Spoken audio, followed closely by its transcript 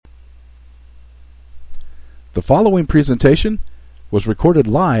The following presentation was recorded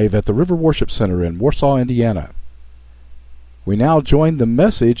live at the River Worship Center in Warsaw, Indiana. We now join the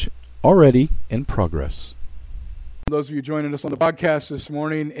message already in progress. Those of you joining us on the podcast this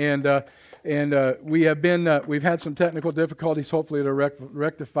morning, and we've had some technical difficulties. Hopefully, they're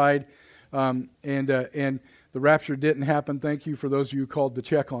rectified, and the rapture didn't happen. Thank you for those of you who called to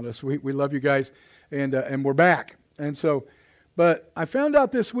check on us. We love you guys, and we're back. And so, but I found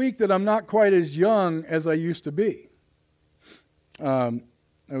out this week that I'm not quite as young as I used to be. I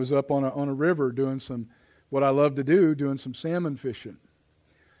was up on a river doing what I love to do, doing some salmon fishing,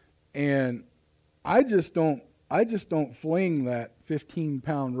 and I just don't fling that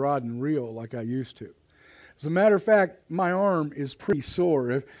 15-pound rod and reel like I used to. As a matter of fact, my arm is pretty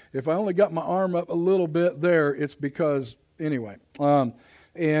sore. If I only got my arm up a little bit there, it's because anyway. I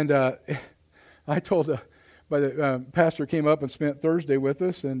told. Pastor came up and spent Thursday with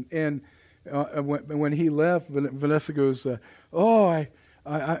us, and when he left, Vanessa goes, I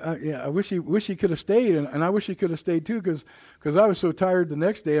wish he could have stayed, and I wish he could have stayed too, because I was so tired the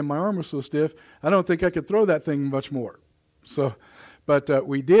next day and my arm was so stiff, I don't think I could throw that thing much more. So, but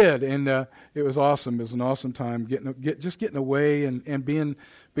we did, and it was awesome. It was an awesome time getting away and being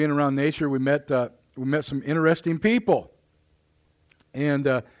around nature. We met some interesting people,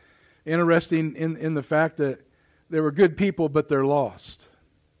 and interesting in the fact that they were good people, but they're lost.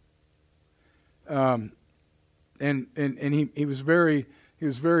 And he was very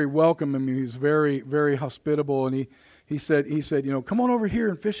welcoming. He was very, very hospitable, and he said, come on over here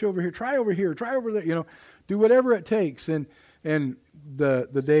and fish over here, try over there, do whatever it takes. And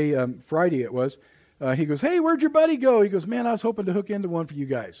the day Friday it was, he goes, hey, where'd your buddy go? He goes, man, I was hoping to hook into one for you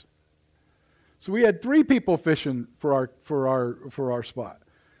guys. So we had 3 people fishing for our spot.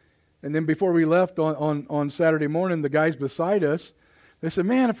 And then before we left on Saturday morning, the guys beside us, they said,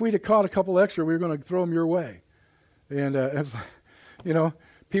 man, if we'd have caught a couple extra, we were going to throw them your way. And it was like,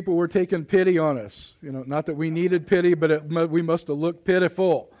 people were taking pity on us. Not that we needed pity, but we must have looked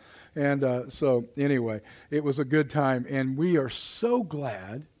pitiful. And so anyway, it was a good time. And we are so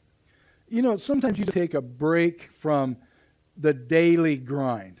glad. Sometimes you take a break from the daily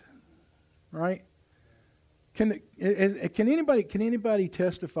grind, right? Can anybody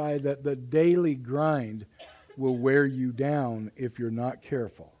testify that the daily grind will wear you down if you're not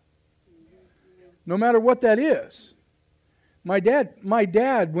careful? No matter what that is. My dad,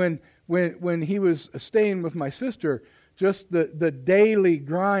 when he was staying with my sister, just the daily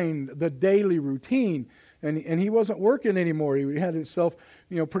grind, the daily routine, and he wasn't working anymore. He had himself,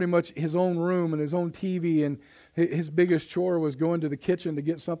 pretty much his own room and his own TV, and his biggest chore was going to the kitchen to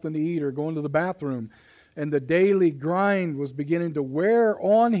get something to eat or going to the bathroom. And the daily grind was beginning to wear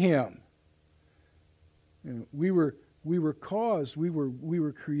on him. We were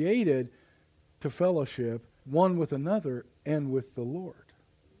created to fellowship one with another and with the Lord.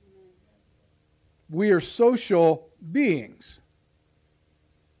 We are social beings.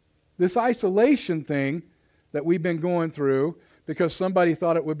 This isolation thing that we've been going through because somebody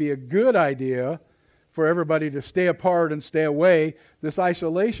thought it would be a good idea for everybody to stay apart and stay away, this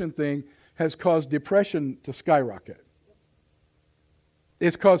isolation thing has caused depression to skyrocket.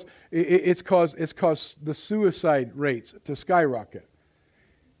 It's caused the suicide rates to skyrocket.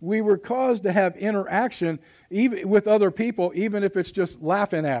 We were caused to have interaction even with other people, even if it's just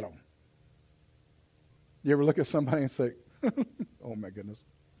laughing at them. You ever look at somebody and say, "Oh my goodness"?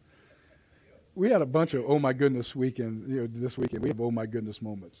 We had a bunch of "oh my goodness" weekend. This weekend we have "oh my goodness"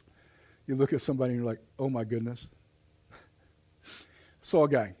 moments. You look at somebody and you're like, "Oh my goodness." Saw a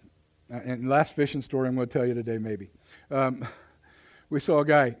guy. And last fishing story I'm going to tell you today, maybe. We saw a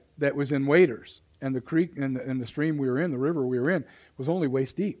guy that was in waders, and the creek and the stream we were in, the river we were in, was only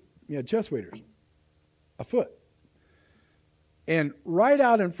waist deep. He had chest waders, a foot. And right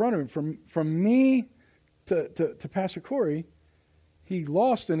out in front of him, from me to Pastor Corey, he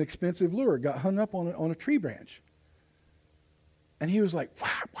lost an expensive lure, got hung up on a tree branch. And he was like,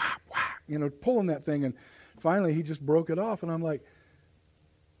 whack, whack, whack, pulling that thing, and finally he just broke it off, and I'm like,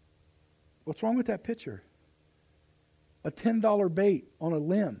 what's wrong with that picture? A $10 bait on a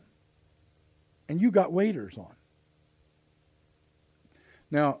limb, and you got waders on.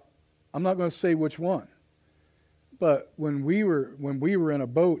 Now, I'm not going to say which one, but when we were in a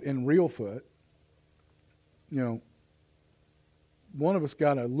boat in Reelfoot, one of us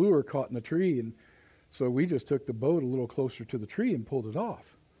got a lure caught in a tree, and so we just took the boat a little closer to the tree and pulled it off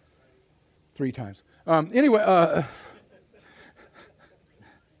 3 times. Anyway.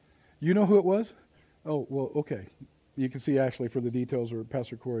 You know who it was? Oh, well, okay. You can see Ashley for the details, or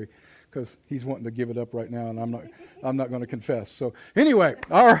Pastor Corey, because he's wanting to give it up right now, and I'm not going to confess. So anyway,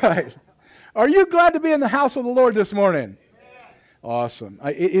 all right. Are you glad to be in the house of the Lord this morning? Awesome.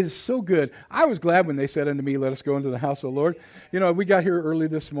 It is so good. I was glad when they said unto me, let us go into the house of the Lord. You know, we got here early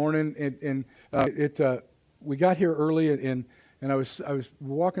this morning, and we got here early, and I was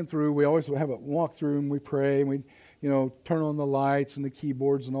walking through. We always have a walk through, and we pray, and we, turn on the lights and the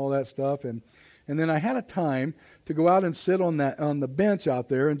keyboards and all that stuff, and then I had a time to go out and sit on the bench out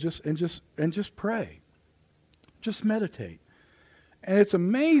there and just pray, just meditate. And it's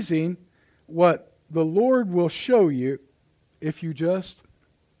amazing what the Lord will show you if you just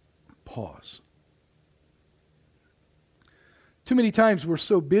pause. Too many times we're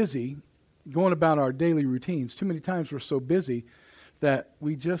so busy going about our daily routines. Too many times we're so busy that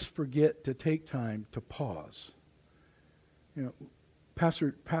we just forget to take time to pause.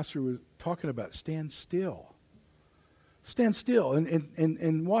 Pastor was talking about stand still. Stand still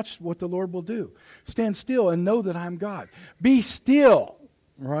and watch what the Lord will do. Stand still and know that I'm God. Be still,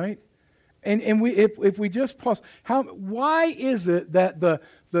 right? And if we just pause, why is it that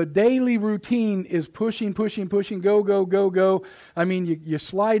the daily routine is pushing, go? I mean, you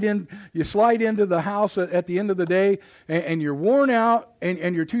slide into the house at the end of the day, and you're worn out,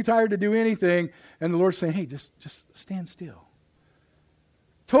 and you're too tired to do anything, and the Lord's saying, hey, just stand still.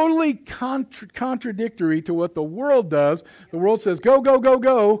 Totally contradictory to what the world does. The world says, go,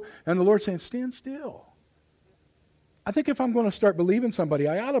 and the Lord's saying, stand still. I think if I'm going to start believing somebody,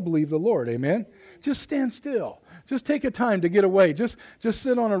 I ought to believe the Lord, amen? Just stand still. Just take a time to get away. Just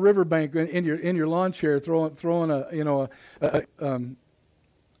sit on a riverbank in your lawn chair, throwing a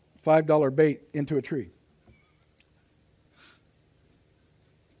 $5 bait into a tree.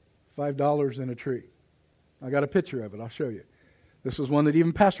 $5 in a tree. I got a picture of it. I'll show you. This was one that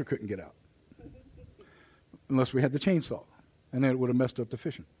even Pastor couldn't get out, unless we had the chainsaw, and then it would have messed up the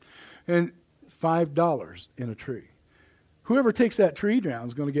fishing. And $5 in a tree. Whoever takes that tree down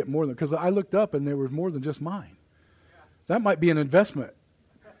is going to get more than, because I looked up and there was more than just mine. That might be an investment.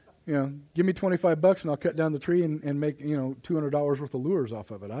 Give me $25 and I'll cut down the tree and make, $200 worth of lures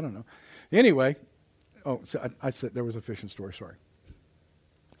off of it. I don't know. Anyway, I said there was a fishing story, sorry.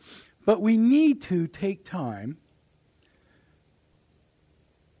 But we need to take time.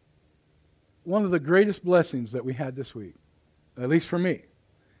 One of the greatest blessings that we had this week, at least for me,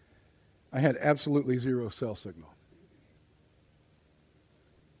 I had absolutely zero cell signal.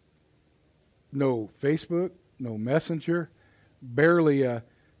 No Facebook, no Messenger, barely a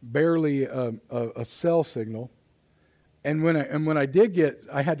cell signal. And when I did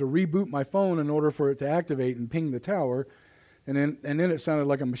I had to reboot my phone in order for it to activate and ping the tower. And then it sounded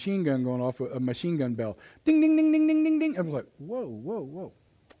like a machine gun going off, a machine gun bell. Ding, ding, ding, ding, ding, ding, ding. I was like, whoa.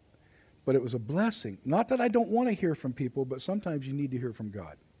 But it was a blessing. Not that I don't want to hear from people, but sometimes you need to hear from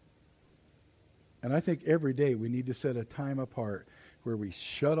God. And I think every day we need to set a time apart where we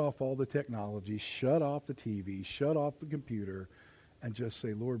shut off all the technology, shut off the TV, shut off the computer, and just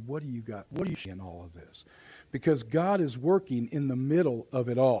say, Lord, what do you got? What do you see in all of this? Because God is working in the middle of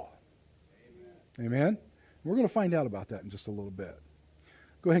it all. Amen? We're going to find out about that in just a little bit.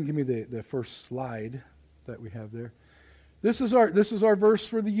 Go ahead and give me the first slide that we have there. This is our verse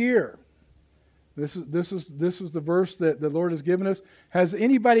for the year. This is the verse that the Lord has given us. Has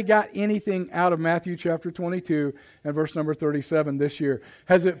anybody got anything out of Matthew chapter 22 and verse number 37 this year?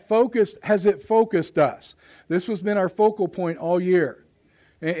 Has it focused us? This has been our focal point all year.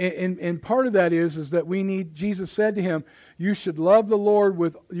 And part of that is that we need, Jesus said to him, you should love the Lord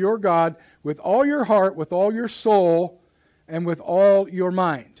with your God with all your heart, with all your soul, and with all your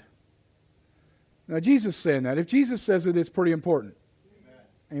mind. Now Jesus is saying that. If Jesus says it, it's pretty important.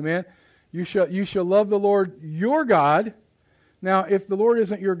 Amen. You shall love the Lord your God. Now, if the Lord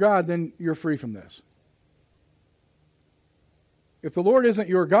isn't your God, then you're free from this. If the Lord isn't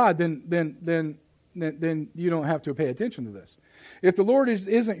your God, then you don't have to pay attention to this. If the Lord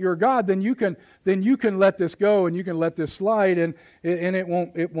isn't your God, then you can let this go and you can let this slide, and it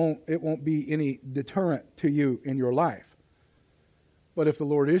won't be any deterrent to you in your life. But if the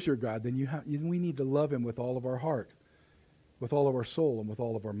Lord is your God, then we need to love him with all of our heart, with all of our soul, and with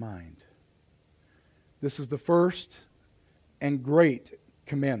all of our mind. This is the first and great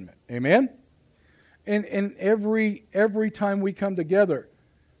commandment. Amen? And every time we come together,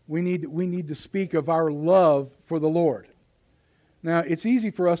 we need to speak of our love for the Lord. Now, it's easy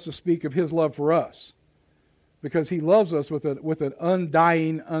for us to speak of his love for us because he loves us with an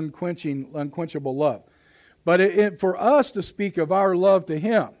undying, unquenchable love. But for us to speak of our love to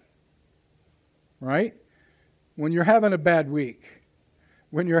him, right? When you're having a bad week,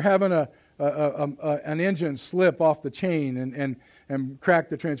 when you're having an engine slip off the chain and crack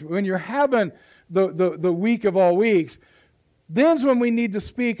the transmission, when you're having the week of all weeks, Then's when we need to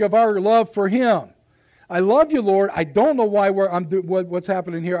speak of our love for Him. I love you, Lord. I don't know why what's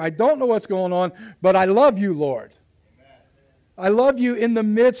happening here. I don't know what's going on, but I love you, Lord. Amen. I love you in the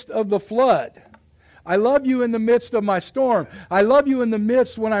midst of the flood. I love you in the midst of my storm. I love you in the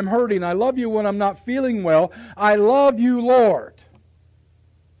midst when I'm hurting. I love you when I'm not feeling well. I love you, Lord.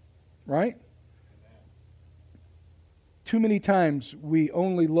 Right? Too many times we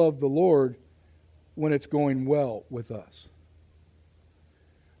only love the Lord when it's going well with us.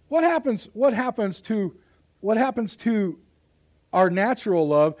 What happens to our natural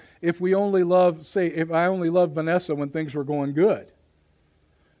love if we only love, say, if I only loved Vanessa when things were going good?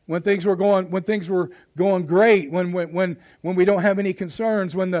 When things were going great, when we don't have any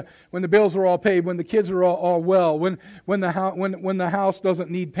concerns, when the bills are all paid, when the kids are all well, when the house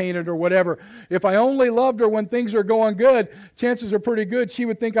doesn't need painted or whatever. If I only loved her when things are going good, chances are pretty good she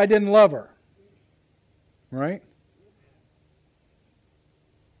would think I didn't love her. Right?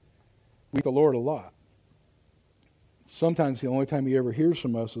 We meet the Lord a lot. Sometimes the only time He ever hears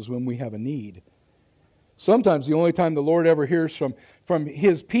from us is when we have a need. Sometimes the only time the Lord ever hears from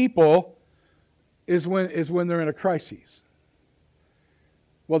His people is when they're in a crisis.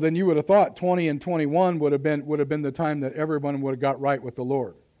 Well, then you would have thought 20 and 21 would have been the time that everyone would have got right with the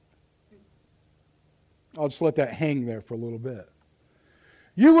Lord. I'll just let that hang there for a little bit.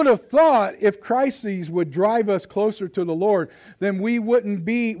 You would have thought if crises would drive us closer to the Lord, then we would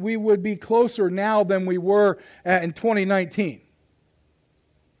be closer now than we were in 2019.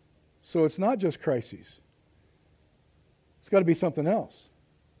 So it's not just crises. It's got to be something else.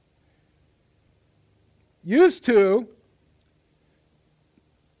 Used to,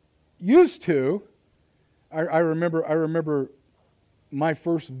 I remember my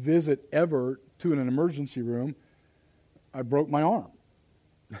first visit ever to an emergency room, I broke my arm.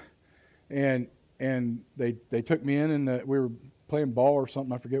 And they took me in, and we were playing ball or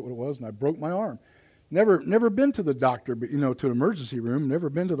something, I forget what it was, and I broke my arm. Never been to the doctor, but to an emergency room. Never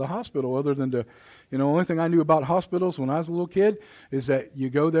been to the hospital, other than to, only thing I knew about hospitals when I was a little kid is that you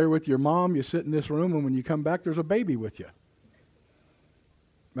go there with your mom, you sit in this room, and when you come back, there's a baby with you.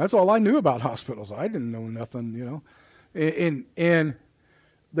 That's all I knew about hospitals. I didn't know nothing, And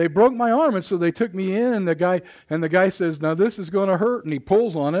they broke my arm, and so they took me in, and the guy says, "Now this is going to hurt," and he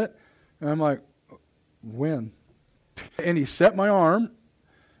pulls on it. And I'm like, when? And he set my arm,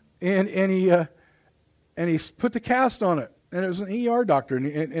 and he put the cast on it. And it was an ER doctor.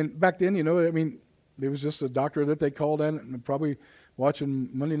 And back then, it was just a doctor that they called in and probably watching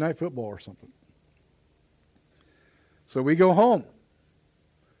Monday Night Football or something. So we go home.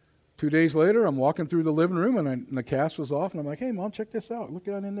 2 days later, I'm walking through the living room, and the cast was off. And I'm like, "Hey, Mom, check this out. Look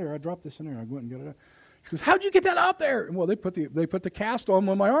down in there. I dropped this in there." I went and got it out. She goes, "How'd you get that out there?" Well, they put the cast on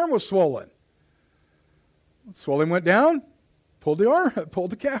when my arm was swollen. Swelling went down, pulled the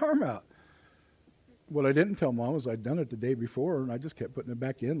arm out. What I didn't tell Mom was I'd done it the day before, and I just kept putting it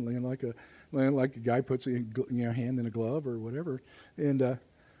back in, laying like a guy puts a hand in a glove or whatever. And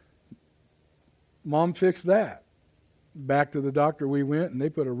Mom fixed that. Back to the doctor we went, and they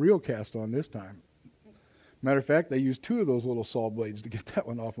put a real cast on this time. Matter of fact, they used 2 of those little saw blades to get that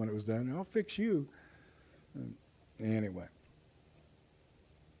one off when it was done. "I'll fix you." Anyway,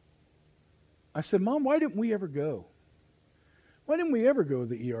 I said, "Mom, why didn't we ever go? Why didn't we ever go to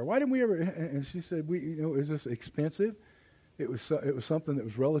the ER? Why didn't we ever?" And she said, "It was just expensive. It was something that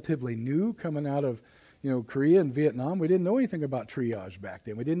was relatively new coming out of Korea and Vietnam. We didn't know anything about triage back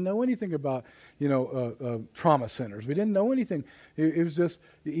then. We didn't know anything about trauma centers. We didn't know anything. It was just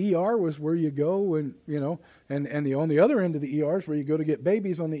the ER was where you go, and on the other end of the ER is where you go to get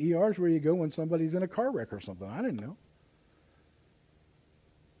babies. On the ER is where you go when somebody's in a car wreck or something. I didn't know."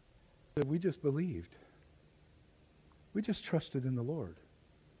 We just believed. We just trusted in the Lord.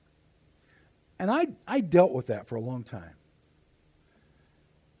 And I dealt with that for a long time.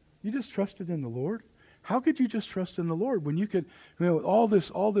 You just trusted in the Lord? How could you just trust in the Lord when you could, all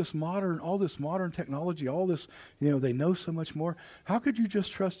this modern technology, all this, they know so much more. How could you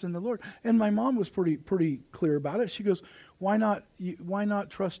just trust in the Lord? And my mom was pretty clear about it. She goes, why not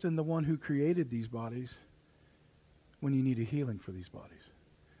trust in the one who created these bodies when you need a healing for these bodies?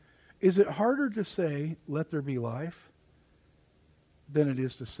 Is it harder to say, "Let there be life," than it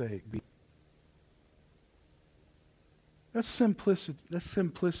is to say, "Be"? That's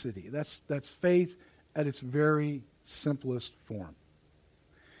simplicity. That's faith at its very simplest form.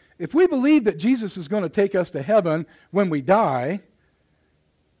 If we believe that Jesus is going to take us to heaven when we die,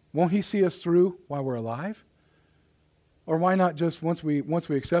 won't He see us through while we're alive? Or why not just once we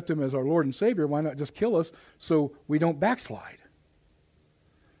accept Him as our Lord and Savior, why not just kill us so we don't backslide?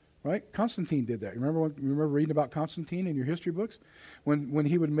 Right? Constantine did that. Remember reading about Constantine in your history books? When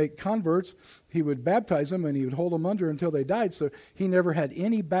he would make converts, he would baptize them and he would hold them under until they died. So he never had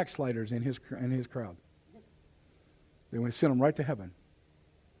any backsliders in his crowd. They would send them right to heaven.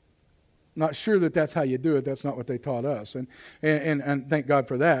 Not sure that that's how you do it. That's not what they taught us, and thank God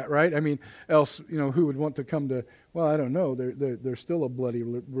for that, right? I mean, else who would want to come to? Well, I don't know. There's still a bloody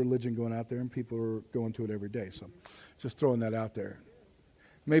religion going out there, and people are going to it every day. So, just throwing that out there.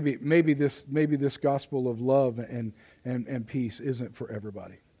 Maybe this gospel of love and peace isn't for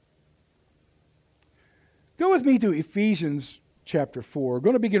everybody. Go with me to Ephesians chapter 4. We're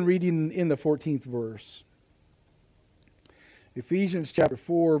going to begin reading in the 14th verse. Ephesians chapter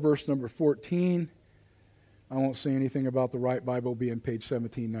 4, verse number 14. I won't say anything about the Right Bible being page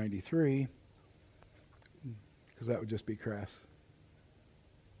 1793, because that would just be crass.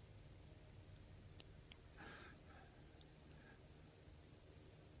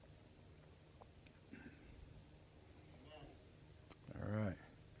 All right.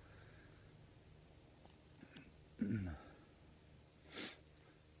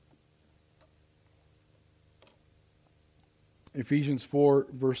 Ephesians 4,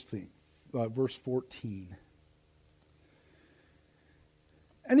 verse 14.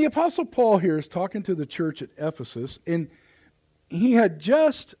 And the Apostle Paul here is talking to the church at Ephesus, and he had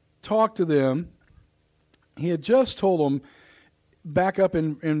just talked to them. He had just told them, back up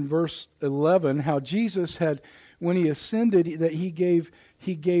in verse 11, how Jesus had, when he ascended, that he gave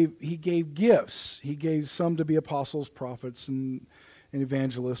gifts. He gave some to be apostles, prophets, and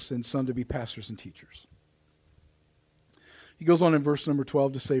evangelists, and some to be pastors and teachers. He goes on in verse number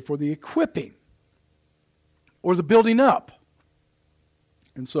 12 to say, for the equipping or the building up.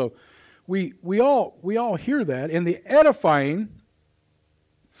 And so we all hear that in the edifying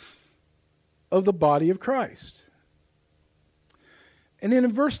of the body of Christ. And then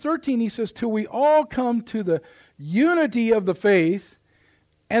in verse 13 he says, till we all come to the unity of the faith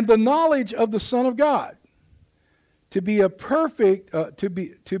and the knowledge of the Son of God, to a perfect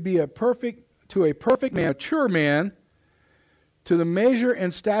man, mature man, to the measure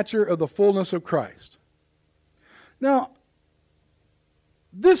and stature of the fullness of Christ. Now,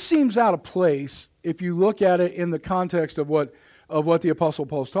 this seems out of place if you look at it in the context of what the Apostle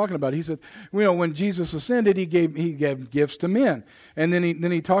Paul is talking about. He said, when Jesus ascended, he gave gifts to men, and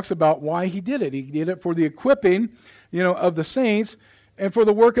then he talks about why he did it. He did it for the equipping, of the saints, and for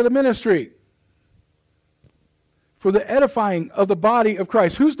the work of the ministry, for the edifying of the body of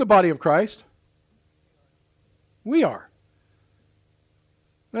Christ. Who's the body of Christ? We are.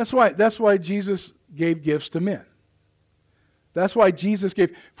 That's why Jesus gave gifts to men. That's why Jesus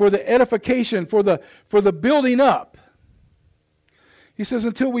gave for the edification, for the building up. He says,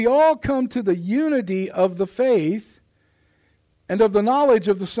 until we all come to the unity of the faith and of the knowledge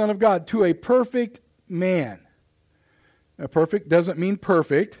of the Son of God, to a perfect man. Now, perfect doesn't mean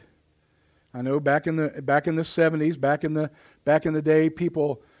perfect. I know back in the 70s, back in the day,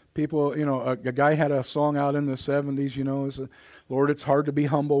 people, a guy had a song out in the 70s, Lord, it's hard to be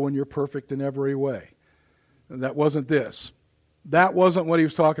humble when you're perfect in every way. And that wasn't this. That wasn't what he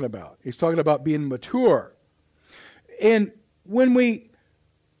was talking about. He's talking about being mature. And when we're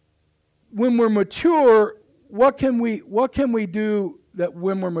mature, what can we do that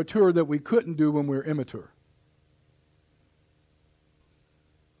when we're mature that we couldn't do when we're immature?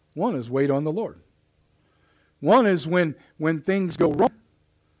 One is wait on the Lord. One is when things go wrong,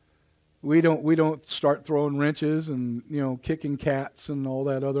 we don't start throwing wrenches and kicking cats and all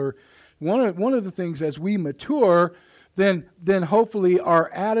that other. One of the things as we mature, then hopefully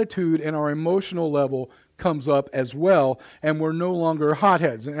our attitude and our emotional level comes up as well, and we're no longer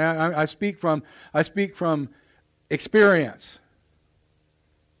hotheads. And I speak from experience.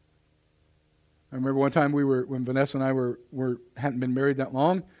 I remember one time when Vanessa and I hadn't been married that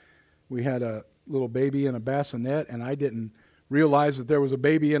long, we had a little baby in a bassinet, and I didn't realize that there was a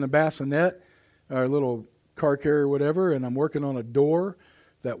baby in a bassinet, or a little car carrier or whatever, and I'm working on a door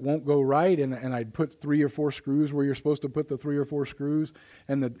that won't go right, and I'd put 3 or 4 screws where you're supposed to put the 3 or 4 screws,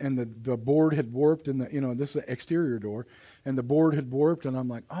 and the board had warped, and this is an exterior door, and the board had warped, and I'm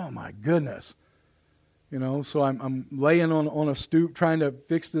like, oh my goodness, so I'm laying on a stoop trying to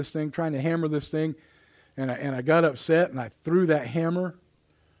fix this thing, trying to hammer this thing, and I got upset, and I threw that hammer,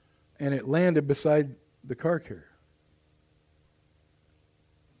 and it landed beside the car carrier.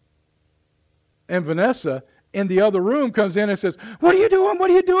 And Vanessa in the other room comes in and says, what are you doing? What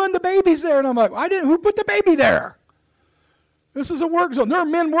are you doing? The baby's there. And I'm like, who put the baby there? This is a work zone. There are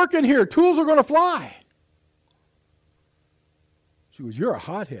men working here. Tools are going to fly. She goes, you're a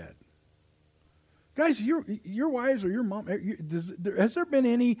hothead. Guys, your wives or your mom, has there been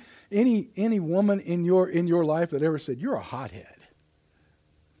any woman in your life that ever said, you're a hothead?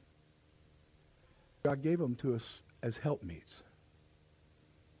 God gave them to us as helpmeets.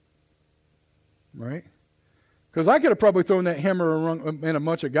 Right? Because I could have probably thrown that hammer in a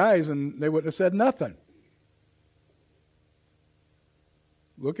bunch of guys and they wouldn't have said nothing.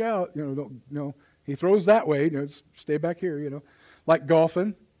 Look out, he throws that way, stay back here, like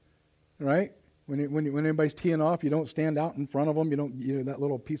golfing, right? When anybody's teeing off, you don't stand out in front of them. You don't, that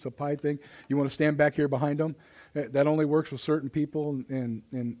little piece of pie thing. You want to stand back here behind them. That only works with certain people. And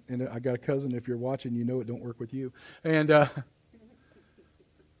I got a cousin. If you're watching, it don't work with you. And there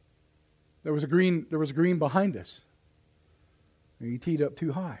was a green behind us. And he teed up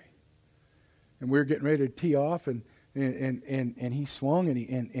too high, and we were getting ready to tee off, and he swung and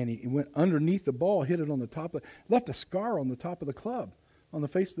he went underneath the ball, hit it on the top, left a scar on the top of the club, on the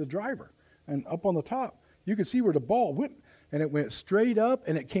face of the driver. And up on the top, you could see where the ball went, and it went straight up,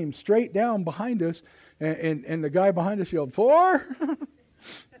 and it came straight down behind us, and the guy behind us yelled, 4?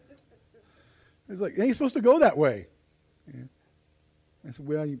 It's like, it ain't supposed to go that way. Yeah. I said,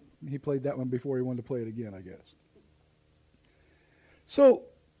 well, he played that one before he wanted to play it again, I guess. So,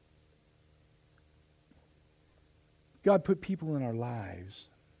 God put people in our lives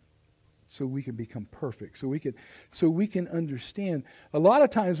so we can become perfect, so we can understand. A lot of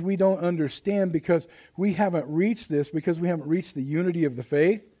times we don't understand because we haven't reached this, because we haven't reached the unity of the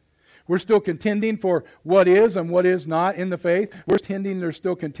faith. We're still contending for what is and what is not in the faith. We're contending, there's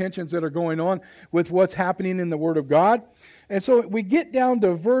still contentions that are going on with what's happening in the Word of God. And so we get down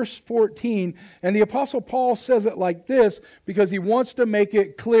to verse 14, and the Apostle Paul says it like this because he wants to make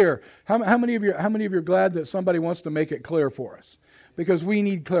it clear. How many of you are glad that somebody wants to make it clear for us? Because we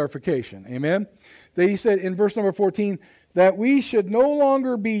need clarification. Amen? That he said in verse number 14 that we should no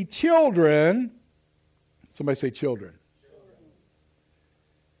longer be children. Somebody say children.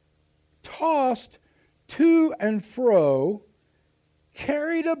 Tossed to and fro,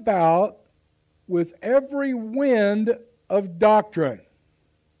 carried about with every wind of doctrine,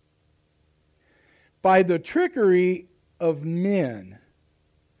 by the trickery of men,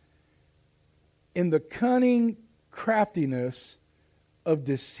 in the cunning craftiness of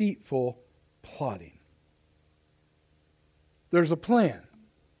deceitful plotting. There's a plan.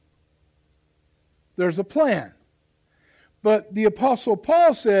 There's a plan. But the Apostle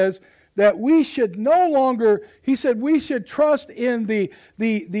Paul says that we should no longer, he said we should trust in the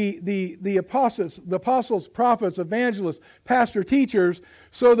apostles, prophets, evangelists, pastor, teachers,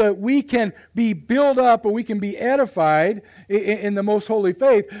 so that we can be built up or we can be edified in the most holy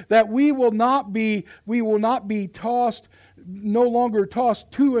faith, that we will not be tossed, no longer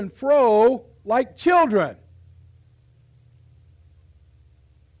tossed to and fro like children.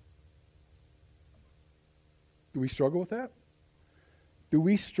 Do we struggle with that? Do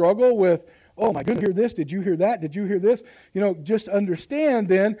we struggle with, oh my goodness, hear this? Did you hear that? Did you hear this? Just understand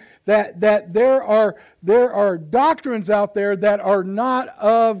then that there are doctrines out there that are not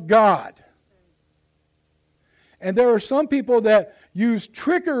of God. And there are some people that use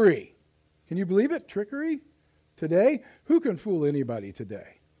trickery. Can you believe it? Trickery today? Who can fool anybody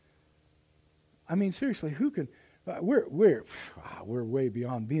today? I mean, seriously, who can? We're way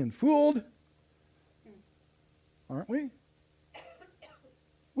beyond being fooled, aren't we?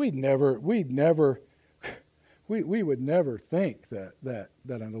 We would never think that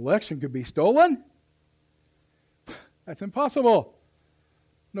an election could be stolen. That's impossible.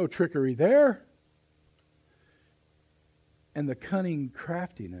 No trickery there. And the cunning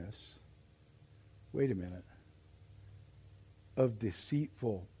craftiness, wait a minute, of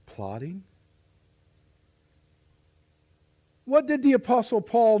deceitful plotting. What did the Apostle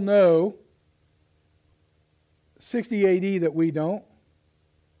Paul know 60 AD that we don't?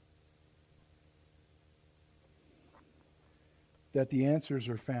 That the answers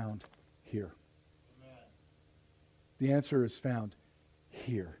are found here. Amen. The answer is found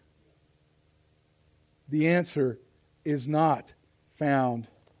here. The answer is not found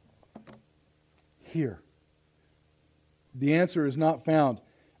here. The answer is not found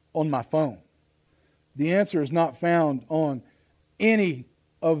on my phone. The answer is not found on any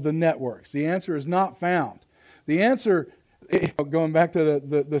of the networks. The answer is not found. The answer, going back to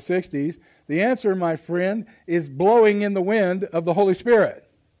the 60s, the answer, my friend, is blowing in the wind of the Holy Spirit.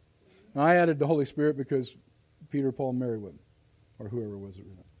 Now, I added the Holy Spirit because Peter, Paul, and Mary wouldn't, or whoever was it.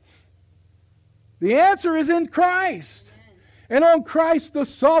 The answer is in Christ. And on Christ, the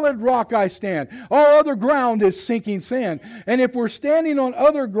solid rock I stand. All other ground is sinking sand. And if we're standing on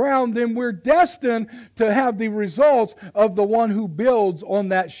other ground, then we're destined to have the results of the one who builds on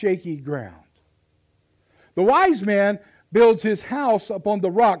that shaky ground. The wise man builds his house upon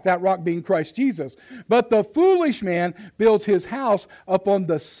the rock, that rock being Christ Jesus. But the foolish man builds his house upon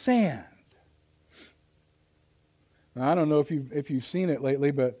the sand. Now, I don't know if you've seen it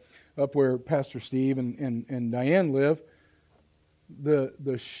lately, but up where Pastor Steve and Diane live, the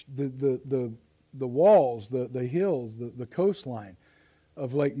walls, the hills, the coastline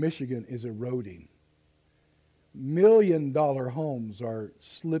of Lake Michigan is eroding. $1 million homes are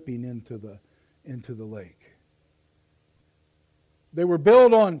slipping into the lake. They were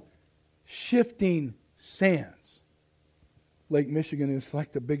built on shifting sands. Lake Michigan is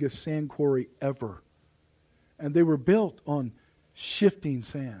like the biggest sand quarry ever. And they were built on shifting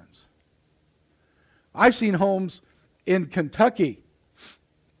sands. I've seen homes in Kentucky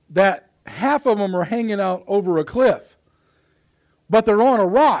that half of them are hanging out over a cliff, but they're on a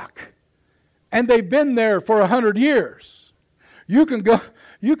rock, and they've been there for 100 years. You can go.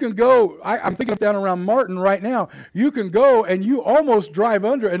 I'm thinking down around Martin right now. You can go and you almost drive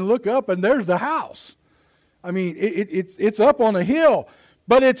under and look up, and there's the house. I mean, it's up on a hill,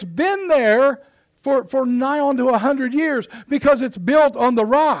 but it's been there for nigh on to 100 years because it's built on the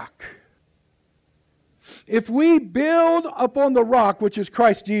rock. If we build upon the rock, which is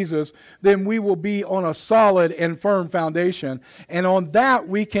Christ Jesus, then we will be on a solid and firm foundation. And on that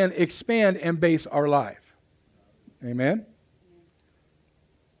we can expand and base our life. Amen?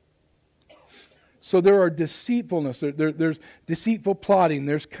 So there are deceitfulness, there's deceitful plotting,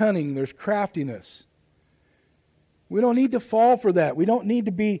 there's cunning, there's craftiness. We don't need to fall for that. We don't need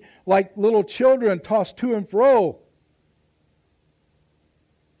to be like little children tossed to and fro.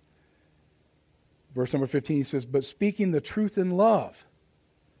 Verse number 15, he says, but speaking the truth in love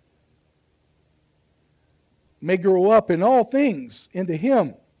may grow up in all things into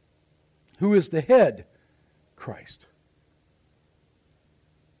Him who is the head, Christ.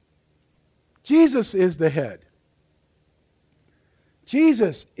 Jesus is the head.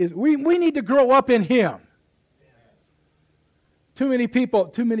 Jesus is, we need to grow up in Him. Too many people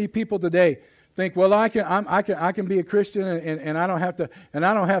today think, well, I can be a Christian and I don't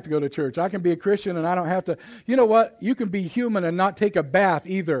have to go to church. I can be a Christian and I don't have to. You know what? You can be human and not take a bath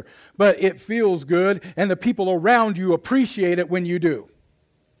either, but it feels good and the people around you appreciate it when you do.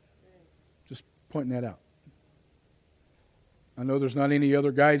 Just pointing that out. I know there's not any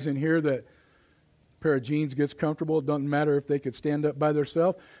other guys in here that a pair of jeans gets comfortable. It doesn't matter if they could stand up by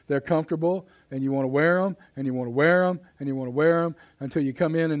themselves. They're comfortable and you want to wear them and you want to wear them and you want to wear them until you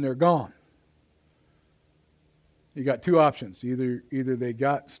come in and they're gone. You got two options. Either they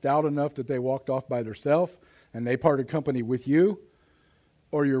got stout enough that they walked off by themselves and they parted company with you,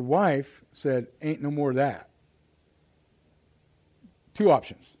 or your wife said, ain't no more of that. Two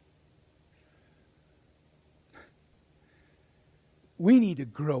options. We need to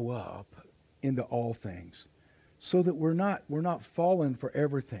grow up into all things so that we're not falling for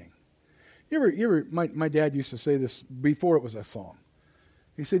everything. My dad used to say this before it was a song.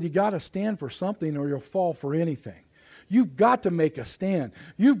 He said, you got to stand for something or you'll fall for anything. You've got to make a stand.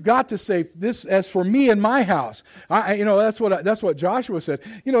 You've got to say, this, as for me and my house. That's what Joshua said.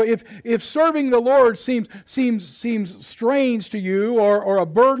 If serving the Lord seems strange to you or a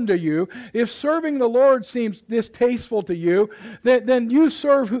burden to you, if serving the Lord seems distasteful to you, then you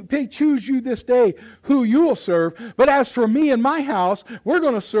choose you this day who you will serve. But as for me and my house, we're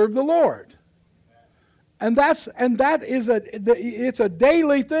going to serve the Lord. And that is it's a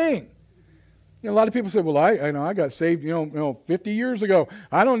daily thing. A lot of people say, well, I got saved, 50 years ago.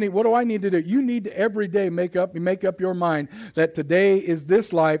 What do I need to do? You need to every day make up your mind that today is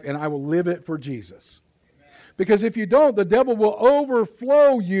this life and I will live it for Jesus. Amen. Because if you don't, the devil will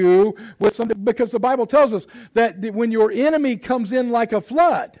overflow you with something, because the Bible tells us that when your enemy comes in like a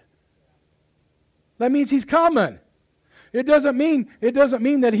flood, that means he's coming. It doesn't mean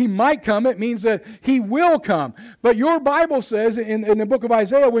that he might come. It means that he will come. But your Bible says in the book of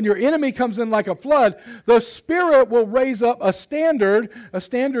Isaiah, when your enemy comes in like a flood, the Spirit will raise up a standard. A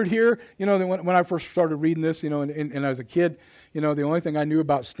standard here, when I first started reading this, and as a kid, the only thing I knew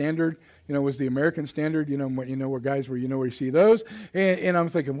about standard, was the American standard, where guys where where you see those, and I'm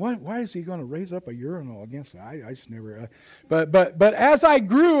thinking, why is he going to raise up a urinal against it? I just never. But as I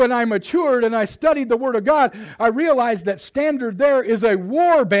grew and I matured and I studied the Word of God, I realized that standard there is a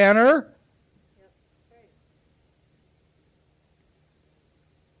war banner.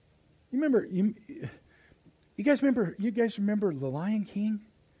 You guys remember the Lion King?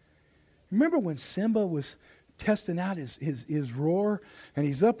 Remember when Simba was testing out his roar, and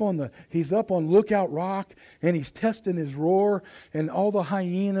he's up on Lookout Rock, and he's testing his roar, and all the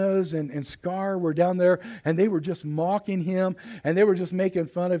hyenas and Scar were down there, and they were just mocking him, and they were just making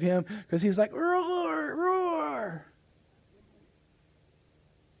fun of him because he's like, roar, roar.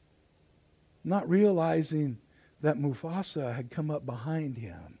 not realizing that Mufasa had come up behind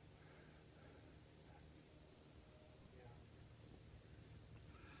him.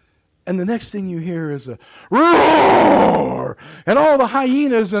 And the next thing you hear is a roar, and all the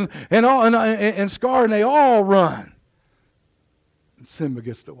hyenas and Scar, and they all run. And Simba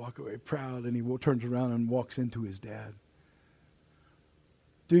gets to walk away proud, and he turns around and walks into his dad.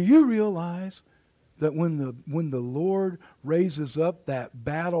 Do you realize that when the Lord raises up that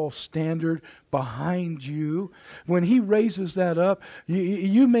battle standard behind you, when He raises that up,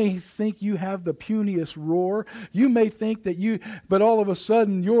 you may think you have the puniest roar. You may think that but all of a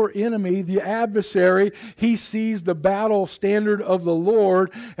sudden your enemy, the adversary, he sees the battle standard of the Lord,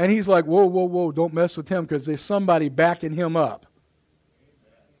 and he's like, whoa, whoa, whoa, don't mess with him, because there's somebody backing him up.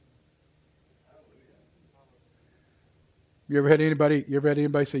 You ever had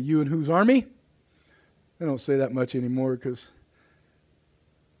anybody say, "You and whose army?" They don't say that much anymore because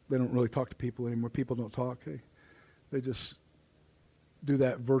they don't really talk to people anymore. People don't talk. They just do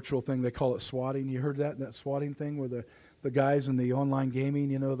that virtual thing. They call it swatting. You heard that swatting thing where the guys in the online gaming,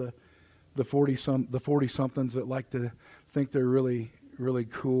 the 40-somethings that like to think they're really, really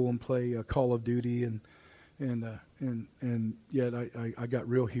cool and play Call of Duty and yet I got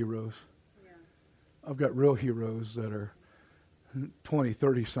real heroes. Yeah. I've got real heroes that are 20,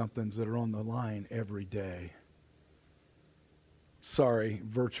 30-somethings that are on the line every day. Sorry,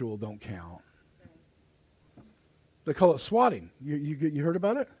 virtual don't count. They call it swatting. You heard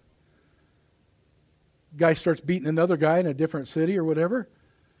about it? Guy starts beating another guy in a different city or whatever.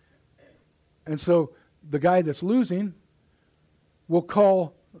 And so the guy that's losing will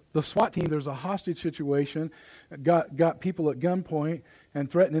call the SWAT team. There's a hostage situation, got people at gunpoint and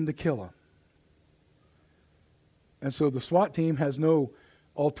threatening to kill him. And so the SWAT team has no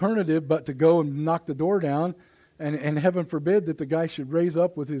alternative but to go and knock the door down, and heaven forbid that the guy should raise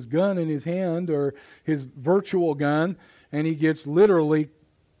up with his gun in his hand or his virtual gun, and he gets literally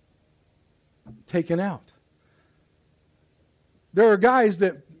taken out. There are guys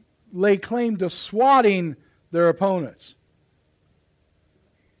that lay claim to swatting their opponents.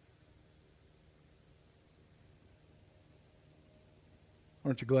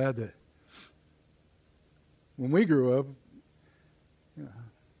 Aren't you glad that when we grew up,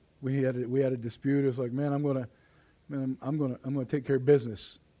 we had a dispute? It's like, man, I'm gonna take care of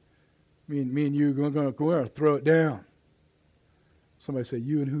business. Me and you, we're gonna throw it down. Somebody said,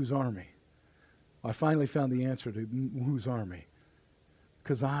 "You and whose army?" I finally found the answer to whose army,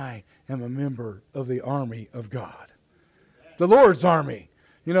 because I am a member of the army of God, the Lord's army.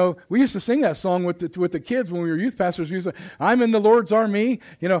 We used to sing that song with the kids when we were youth pastors. We used to, I'm in the Lord's army.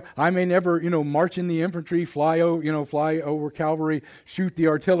 I may never, march in the infantry, fly over Calvary, shoot the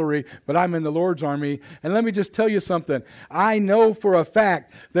artillery, but I'm in the Lord's army. And let me just tell you something. I know for a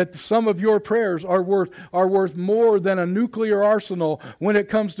fact that some of your prayers are worth more than a nuclear arsenal when it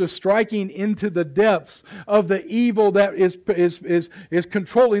comes to striking into the depths of the evil that is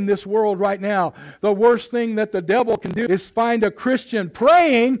controlling this world right now. The worst thing that the devil can do is find a Christian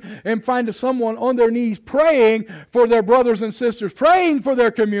praying and find someone on their knees praying for their brothers and sisters, praying for their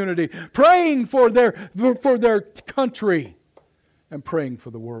community, praying for their country, and praying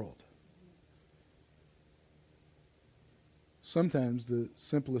for the world. Sometimes the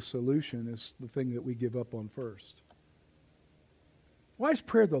simplest solution is the thing that we give up on first. Why is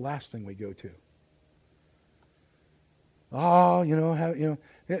prayer the last thing we go to?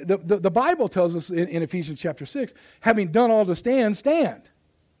 The Bible tells us in Ephesians chapter 6, having done all to stand, stand.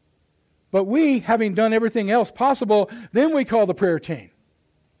 But we, having done everything else possible, then we call the prayer chain.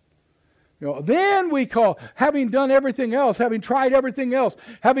 Then we call, having done everything else, having tried everything else,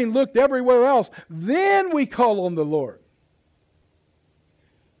 having looked everywhere else, then we call on the Lord.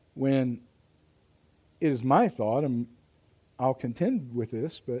 When it is my thought, and I'll contend with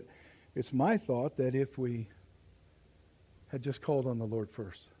this, but it's my thought that if we had just called on the Lord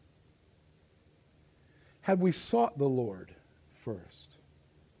first, had we sought the Lord first,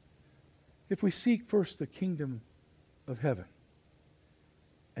 if we seek first the kingdom of heaven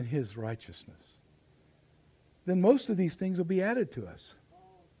and His righteousness, then most of these things will be added to us.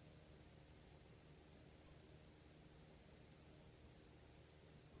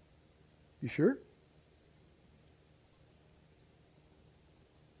 You sure?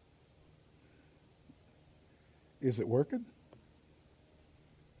 Is it working?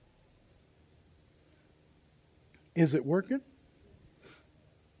 Is it working?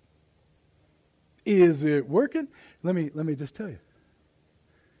 Is it working? Let me just tell you.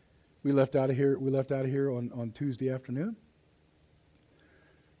 We left out of here on Tuesday afternoon.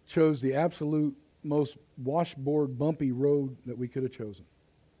 Chose the absolute most washboard bumpy road that we could have chosen.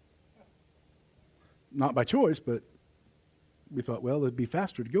 not by choice, but we thought, well, it'd be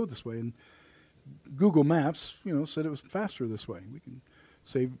faster to go this way. And Google Maps, said it was faster this way. We can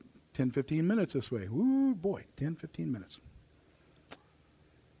save 10, 15 minutes this way. Ooh, boy, 10, 15 minutes.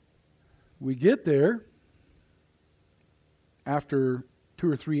 We get there after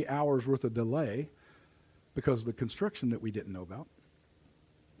 2 or 3 hours worth of delay because of the construction that we didn't know about.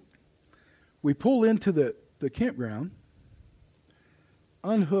 We pull into the campground,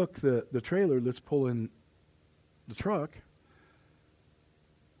 unhook the trailer that's pulling the truck,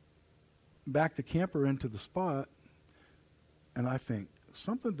 back the camper into the spot, and I think,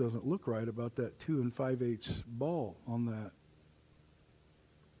 something doesn't look right about that 2 5/8 ball on that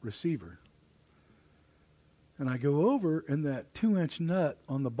receiver. And I go over, and that 2-inch nut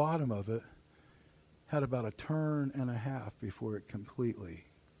on the bottom of it had about a turn and a half before it completely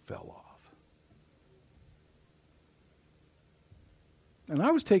fell off. And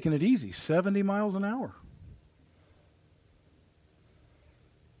I was taking it easy, 70 miles an hour.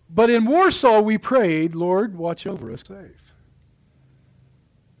 But in Warsaw, we prayed, Lord, watch over us safe.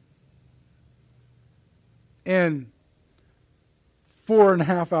 And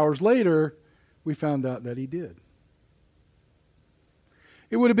 4.5 hours later, we found out that he did.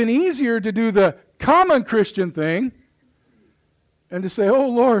 It would have been easier to do the common Christian thing and to say, oh,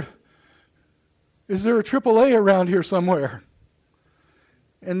 Lord, is there a AAA around here somewhere?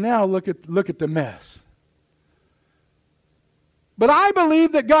 And now look at the mess. But I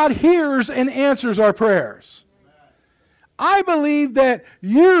believe that God hears and answers our prayers. I believe that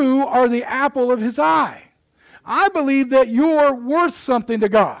you are the apple of His eye. I believe that you're worth something to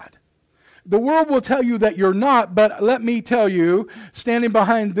God. The world will tell you that you're not, but let me tell you, standing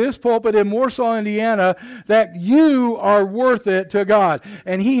behind this pulpit in Warsaw, Indiana, that you are worth it to God.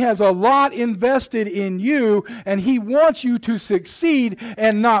 And He has a lot invested in you, and He wants you to succeed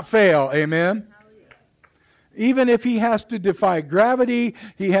and not fail. Amen? Even if He has to defy gravity,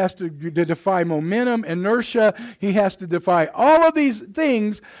 He has to defy momentum, inertia, He has to defy all of these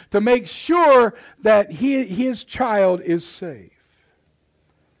things to make sure that His child is safe.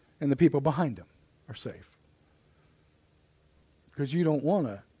 And the people behind Him are safe. Because you don't want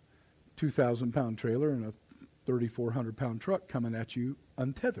a 2,000-pound trailer and a 3,400-pound truck coming at you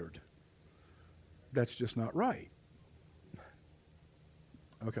untethered. That's just not right.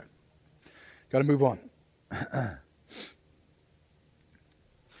 Okay. Got to move on. Verse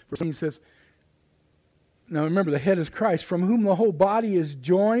 15 says, now remember, the head is Christ, from whom the whole body is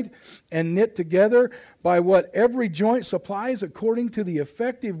joined and knit together by what every joint supplies according to the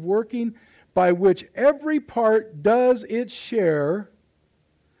effective working by which every part does its share,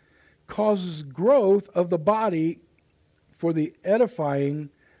 causes growth of the body for the edifying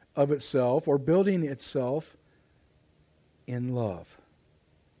of itself or building itself in love.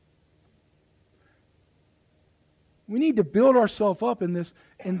 We need to build ourselves up in this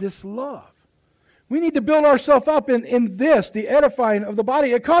love. We need to build ourselves up in this, the edifying of the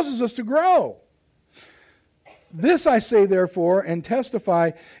body. It causes us to grow. This I say, therefore, and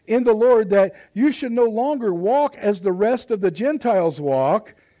testify in the Lord, that you should no longer walk as the rest of the Gentiles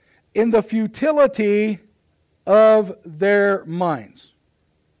walk, in the futility of their minds.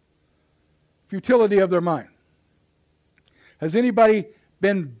 Futility of their mind. Has anybody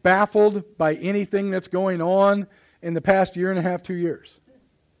been baffled by anything that's going on in the past 1.5 years, 2 years?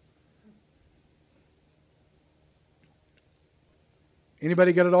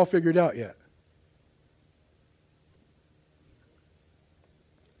 Anybody got it all figured out yet?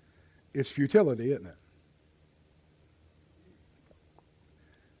 It's futility, isn't it?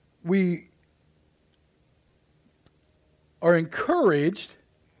 We are encouraged,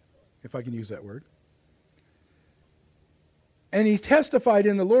 if I can use that word, and he testified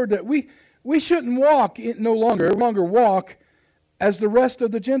in the Lord that we shouldn't no longer walk as the rest of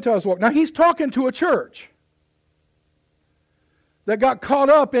the Gentiles walk. Now he's talking to a church that got caught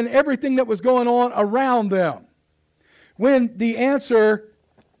up in everything that was going on around them, when the answer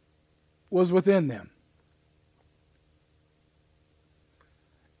was within them.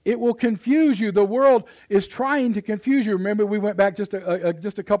 It will confuse you. The world is trying to confuse you. Remember, we went back just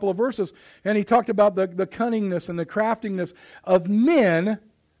a couple of verses, and he talked about the cunningness and the craftiness of men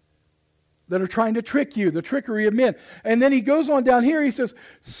that are trying to trick you, the trickery of men. And then he goes on down here, he says,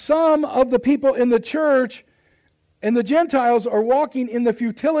 some of the people in the church and the Gentiles are walking in the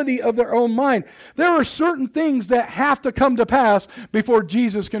futility of their own mind. There are certain things that have to come to pass before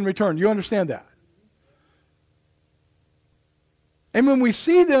Jesus can return. You understand that? And when we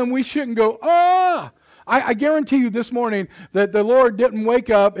see them, we shouldn't go, I guarantee you this morning that the Lord didn't wake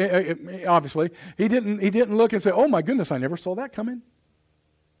up, obviously, He didn't look and say, oh my goodness, I never saw that coming.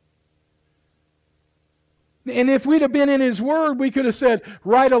 And if we'd have been in His Word, we could have said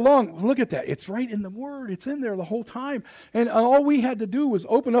right along, look at that. It's right in the Word. It's in there the whole time. And all we had to do was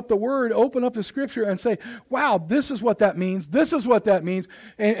open up the Word, open up the Scripture, and say, wow, this is what that means. This is what that means.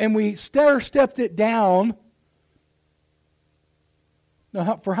 And we stair-stepped it down.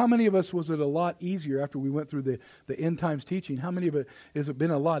 Now, for how many of us was it a lot easier after we went through the end times teaching? How many of it has it been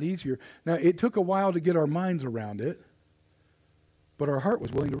a lot easier? Now, it took a while to get our minds around it, but our heart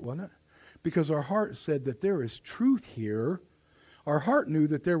was willing to, wasn't it? Because our heart said that there is truth here. Our heart knew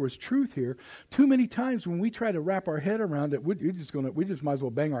that there was truth here. Too many times when we try to wrap our head around it, we just might as well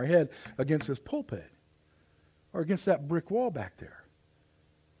bang our head against this pulpit or against that brick wall back there.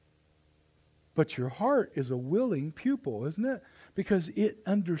 But your heart is a willing pupil, isn't it? Because it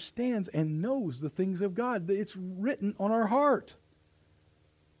understands and knows the things of God. It's written on our heart.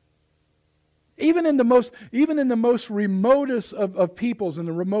 Even in the most remotest of peoples, in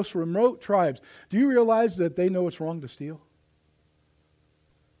the most remote tribes, do you realize that they know it's wrong to steal?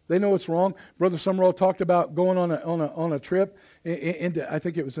 They know it's wrong. Brother Summerall talked about going on a trip into, I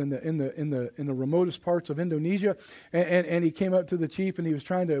think it was in the remotest parts of Indonesia, and he came up to the chief and he was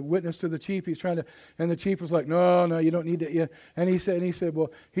trying to witness to the chief. And the chief was like, no, you don't need to. Yeah. And he said,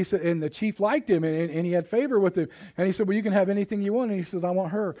 and the chief liked him and he had favor with him. And he said, well, you can have anything you want. And he says, I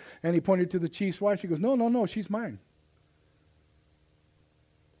want her. And he pointed to the chief's wife. She goes, no, she's mine.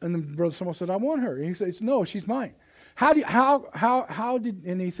 And then Brother Summerall said, I want her. And he said, no, she's mine. How did,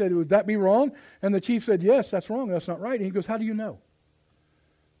 and he said, would that be wrong? And the chief said, yes, that's wrong. That's not right. And he goes, how do you know?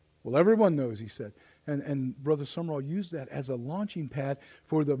 Well, everyone knows, he said. And Brother Summerall used that as a launching pad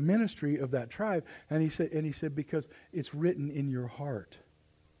for the ministry of that tribe. And he said, because it's written in your heart.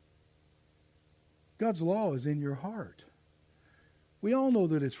 God's law is in your heart. We all know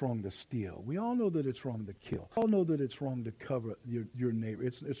that it's wrong to steal. We all know that it's wrong to kill. We all know that it's wrong to cover your neighbor.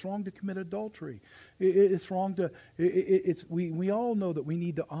 It's wrong to commit adultery. It's wrong to. We all know that we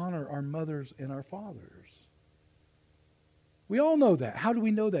need to honor our mothers and our fathers. We all know that. How do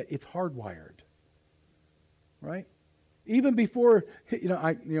we know that? It's hardwired, right? Even before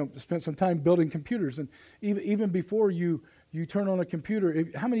I spent some time building computers, and even before you turn on a computer,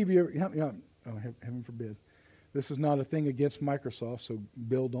 how many of you ever? Heaven forbid. This is not a thing against Microsoft, so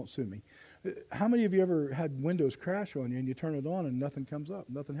Bill, don't sue me. How many of you ever had Windows crash on you and you turn it on and nothing comes up,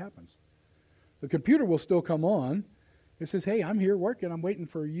 nothing happens? The computer will still come on. It says, hey, I'm here working, I'm waiting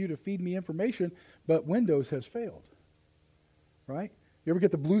for you to feed me information, but Windows has failed, right? You ever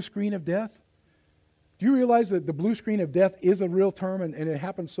get the blue screen of death? Do you realize that the blue screen of death is a real term, and it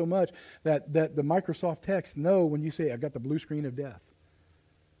happens so much that the Microsoft techs know when you say, I got the blue screen of death.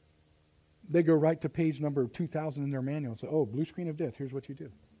 They go right to page number 2000 in their manual and say, oh, blue screen of death, here's what you do.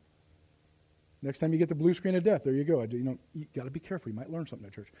 Next time you get the blue screen of death, there you go. You got to be careful. You might learn something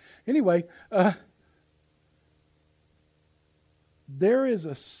at church. Anyway, there is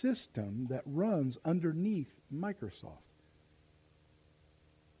a system that runs underneath Microsoft.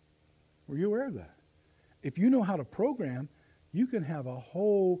 Were you aware of that? If you know how to program, you can have a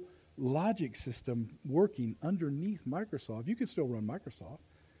whole logic system working underneath Microsoft. You can still run Microsoft.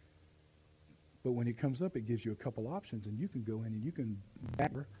 But when it comes up, it gives you a couple options, and you can go in and you can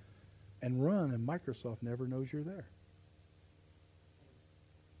back and run, and Microsoft never knows you're there.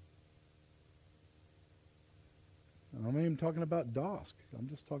 I'm not even talking about DOS. I'm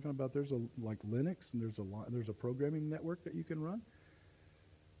just talking about there's like Linux, and there's a programming network that you can run.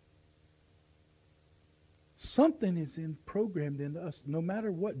 Something is programmed into us. No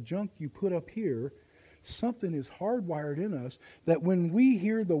matter what junk you put up here, something is hardwired in us that when we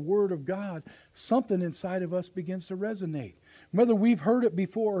hear the Word of God, something inside of us begins to resonate. Whether we've heard it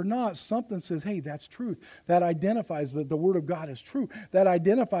before or not, something says, hey, that's truth. That identifies that the Word of God is true. That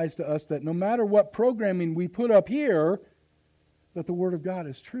identifies to us that no matter what programming we put up here, that the Word of God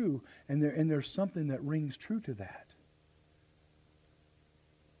is true. And there's something that rings true to that.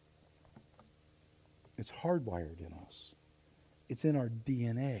 It's hardwired in us. It's in our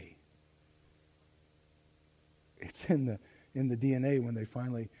DNA. It's in the DNA. When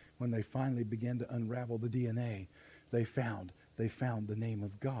they finally began to unravel the DNA, they found the name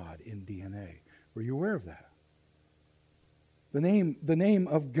of God in DNA. Were you aware of that? The name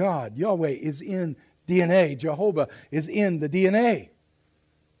of God, Yahweh, is in DNA. Jehovah is in the DNA.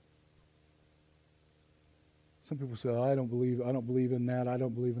 Some people say, I don't believe in that. I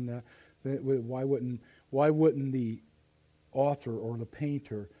don't believe in that. Why wouldn't the author or the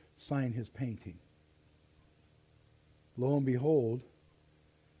painter sign his painting? Lo and behold,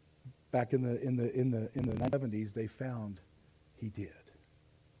 back in the 70s, they found he did.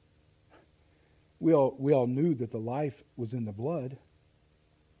 We all knew that the life was in the blood.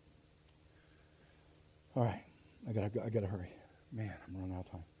 All right. I gotta hurry. Man, I'm running out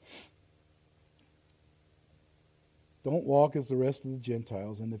of time. Don't walk as the rest of the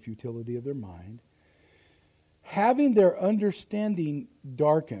Gentiles in the futility of their mind, having their understanding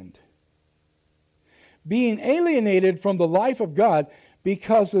darkened, being alienated from the life of God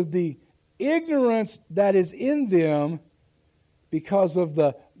because of the ignorance that is in them, because of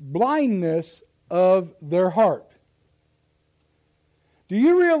the blindness of their heart. Do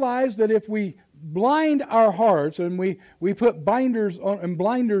you realize that if we blind our hearts and we put blinders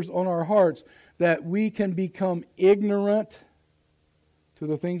on our hearts, that we can become ignorant to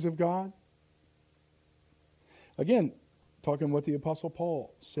the things of God? Again, talking what the Apostle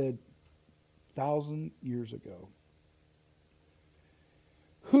Paul said 1,000 years ago.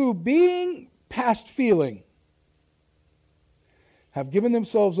 Who, being past feeling, have given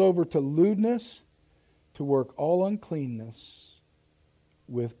themselves over to lewdness, to work all uncleanness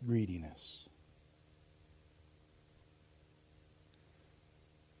with greediness.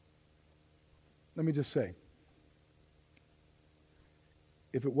 Let me just say,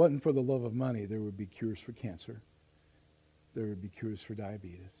 if it wasn't for the love of money, there would be cures for cancer. There would be cures for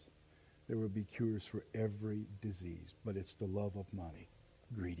diabetes. There would be cures for every disease. But it's the love of money.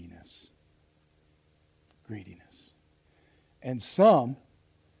 Greediness. Greediness. And some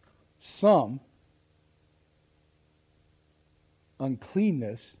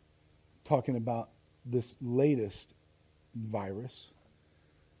uncleanness, talking about this latest virus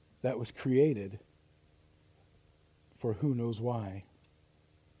that was created for who knows why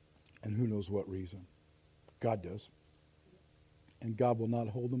and who knows what reason. God does. And God will not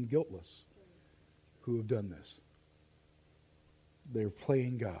hold them guiltless who have done this. They're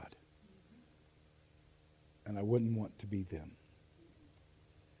playing God. And I wouldn't want to be them.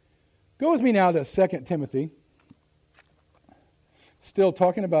 Go with me now to 2 Timothy. Still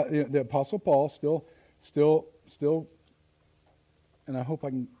talking about the Apostle Paul, still, and I hope I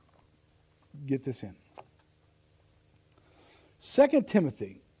can get this in. 2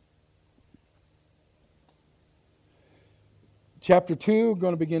 Timothy, chapter 2,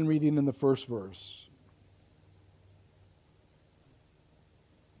 going to begin reading in the first verse.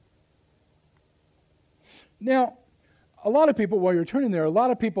 Now, a lot of people, while you're turning there, a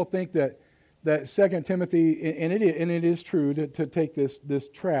lot of people think that 2 Timothy, and it is true to take this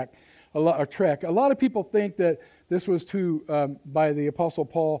track. A lot of people think that this was by the Apostle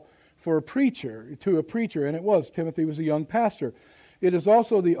Paul to a preacher, and it was. Timothy was a young pastor. It is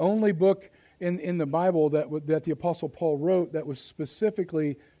also the only book in the Bible that the Apostle Paul wrote that was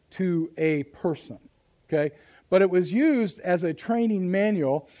specifically to a person. Okay, but it was used as a training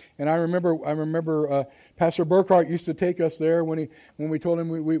manual, and I remember Pastor Burkhart used to take us there when we told him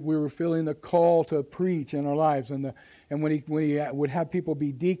we were feeling the call to preach in our lives, and when he would have people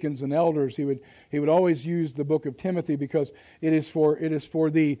be deacons and elders, he would always use the book of Timothy because it is for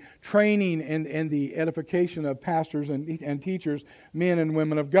the training and the edification of pastors and teachers, men and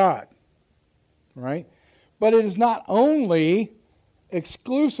women of God. Right? But it is not only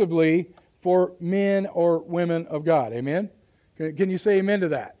exclusively for men or women of God. Amen? Can you say amen to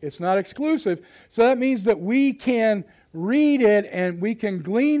that? It's not exclusive. So that means that we can read it and we can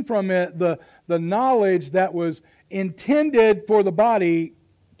glean from it the knowledge that was intended for the body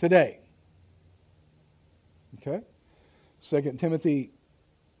today. Okay? 2 Timothy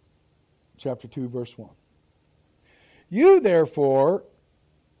chapter 2, verse 1. You therefore,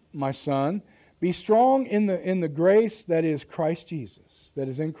 my son, be strong in the grace that is Christ Jesus, that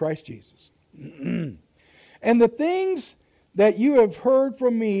is in Christ Jesus. And the things that you have heard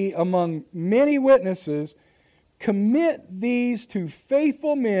from me among many witnesses, commit these to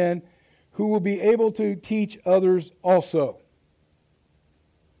faithful men who will be able to teach others also.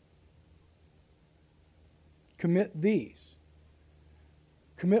 Commit these.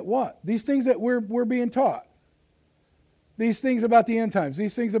 Commit what? These things that we're being taught. These things about the end times.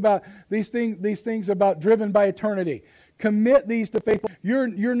 These things about driven by eternity. Commit these to faithful.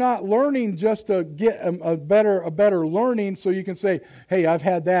 You're not learning just to get a better learning, so you can say, "Hey, I've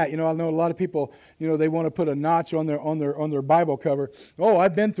had that." I know a lot of people. They want to put a notch on their Bible cover. Oh,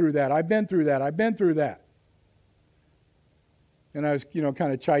 I've been through that. I've been through that. I've been through that. And I was,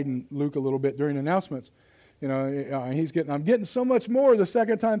 kind of chiding Luke a little bit during announcements. I'm getting so much more the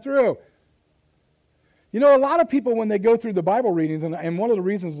second time through. A lot of people, when they go through the Bible readings, and one of the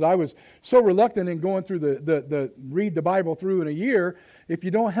reasons that I was so reluctant in going through the read the Bible through in a year, if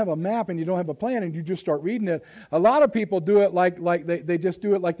you don't have a map and you don't have a plan and you just start reading it, a lot of people do it like they just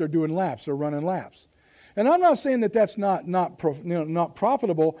do it like they're doing laps or running laps. And I'm not saying that that's not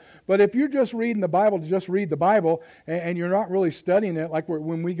profitable, but if you're just reading the Bible to just read the Bible and you're not really studying it, like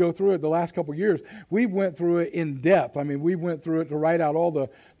when we go through it the last couple of years, we went through it in depth. I mean, we went through it to write out all the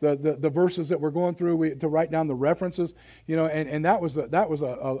verses that we're going through, to write down the references, and that was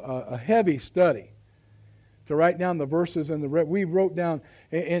a heavy study. To write down the verses we wrote down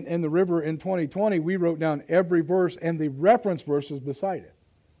in the river in 2020, we wrote down every verse and the reference verses beside it.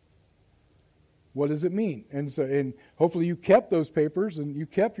 What does it mean? And hopefully you kept those papers and you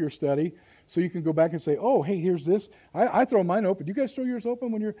kept your study so you can go back and say, oh, hey, here's this. I throw mine open. Do you guys throw yours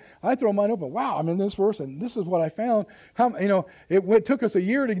open I throw mine open. Wow, I'm in this verse and this is what I found. It took us a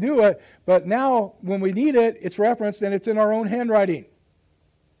year to do it, but now when we need it, it's referenced and it's in our own handwriting.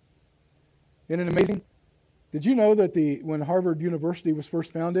 Isn't it amazing? Did you know that when Harvard University was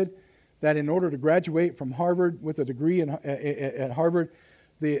first founded, that in order to graduate from Harvard with a degree at Harvard,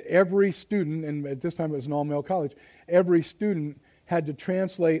 every student, and at this time it was an all-male college, every student had to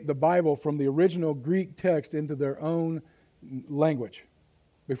translate the Bible from the original Greek text into their own language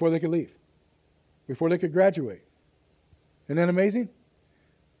before they could leave, before they could graduate. Isn't that amazing?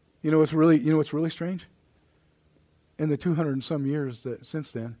 You know what's really strange? In the 200 and some years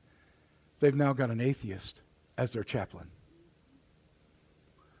since then, they've now got an atheist as their chaplain.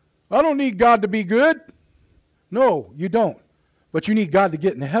 I don't need God to be good. No, you don't. But you need God to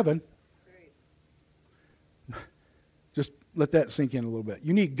get into heaven. Right. Just let that sink in a little bit.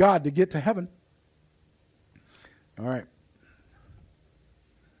 You need God to get to heaven. All right.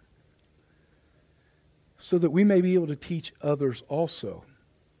 So that we may be able to teach others also.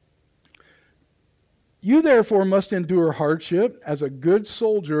 You therefore must endure hardship as a good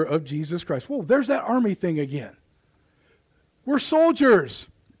soldier of Jesus Christ. Whoa, there's that army thing again. We're soldiers.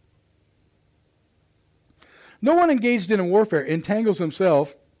 No one engaged in a warfare entangles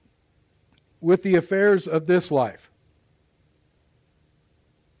himself with the affairs of this life.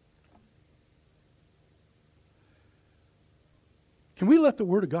 Can we let the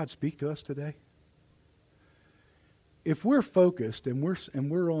Word of God speak to us today? If we're focused and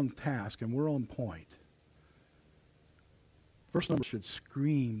we're on task and we're on point, verse number should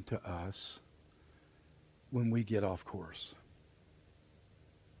scream to us when we get off course.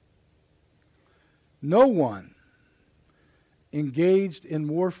 No one engaged in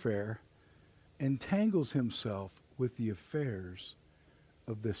warfare entangles himself with the affairs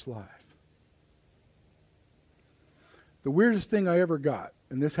of this life. The weirdest thing I ever got,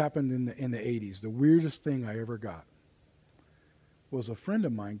 and this happened in the 80s, the weirdest thing I ever got was a friend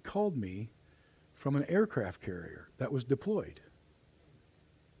of mine called me from an aircraft carrier that was deployed.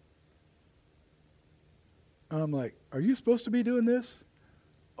 I'm like, are you supposed to be doing this?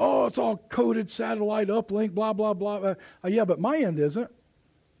 Oh, it's all coded satellite uplink, blah, blah, blah. Yeah, but my end isn't.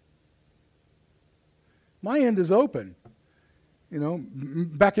 My end is open.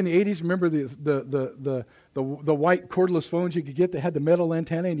 Back in the 80s, remember the white cordless phones you could get that had the metal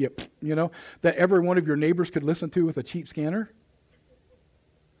antenna and that every one of your neighbors could listen to with a cheap scanner?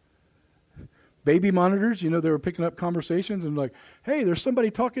 Baby monitors, they were picking up conversations and like, hey, there's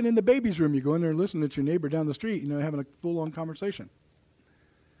somebody talking in the baby's room. You go in there and listen to your neighbor down the street, having a full-on conversation.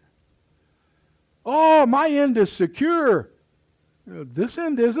 Oh, my end is secure. This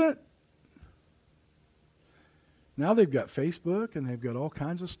end isn't. Now they've got Facebook and they've got all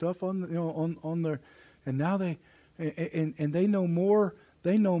kinds of stuff on their, and now they know more.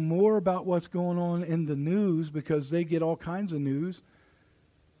 They know more about what's going on in the news because they get all kinds of news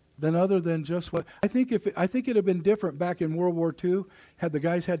than other than just what I think. It'd have been different back in World War II. Had the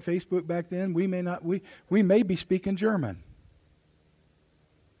guys had Facebook back then, we may be speaking German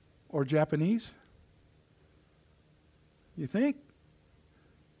or Japanese. You think?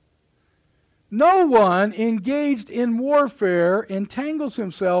 No one engaged in warfare entangles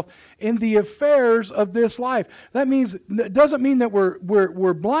himself in the affairs of this life. That doesn't mean that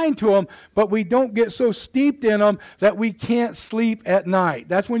we're blind to them, but we don't get so steeped in them that we can't sleep at night.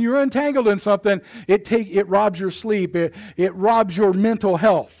 That's when you're entangled in something, it robs your sleep. It robs your mental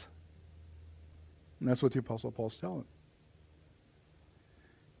health. And that's what the Apostle Paul's telling.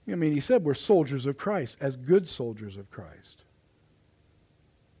 He said we're soldiers of Christ, as good soldiers of Christ.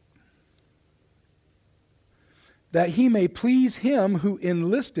 That he may please him who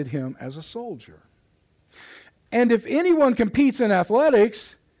enlisted him as a soldier. And if anyone competes in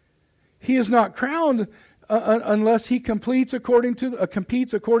athletics, he is not crowned unless he competes according to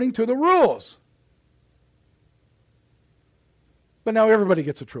the rules. But now everybody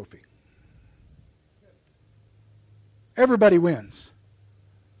gets a trophy. Everybody wins.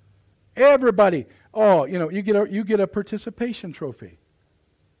 Everybody. Oh, you get a participation trophy.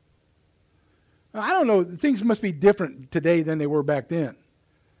 I don't know, things must be different today than they were back then.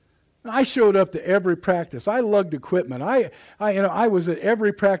 I showed up to every practice. I lugged equipment. I was at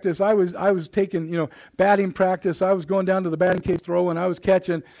every practice. I was taking, batting practice. I was going down to the batting cage throwing. I was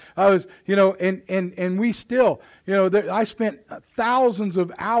catching. And we still, I spent thousands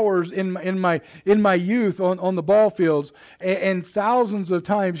of hours in my youth on the ball fields, and thousands of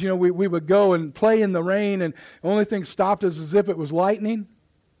times, we would go and play in the rain, and the only thing stopped us as if it was lightning.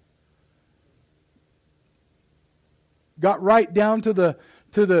 Got right down to the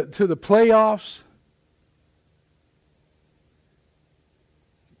playoffs.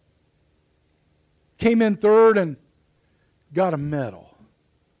 Came in third and got a medal.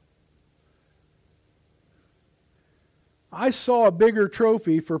 I saw a bigger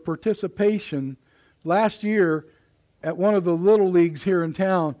trophy for participation last year at one of the little leagues here in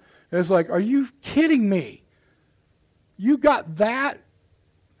town. It's like, are you kidding me? You got that?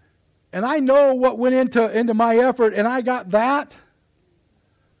 And I know what went into my effort, and I got that?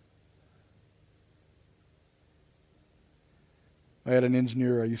 I had an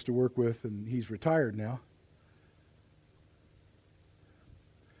engineer I used to work with, and he's retired now.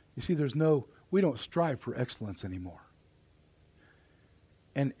 You see, we don't strive for excellence anymore.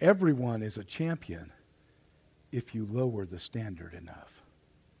 And everyone is a champion if you lower the standard enough.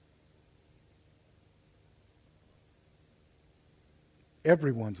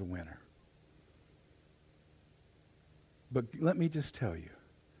 Everyone's a winner. But let me just tell you,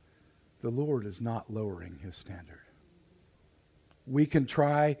 the Lord is not lowering His standard. We can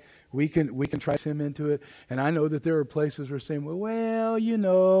try him into it, and I know that there are places where we're saying,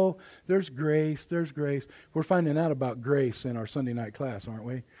 well, there's grace. We're finding out about grace in our Sunday night class, aren't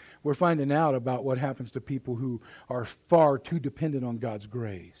we? We're finding out about what happens to people who are far too dependent on God's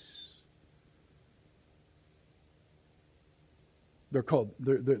grace. They're called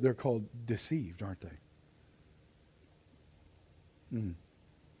deceived, aren't they?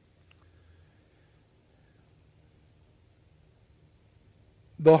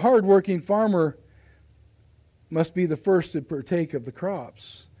 The hard-working farmer must be the first to partake of the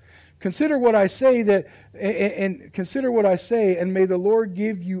crops. Consider what I say, and may the Lord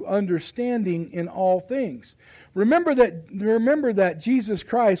give you understanding in all things. Remember that Jesus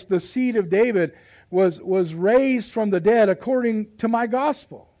Christ, the seed of David, was raised from the dead according to my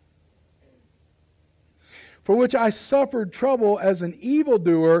gospel, for which I suffered trouble as an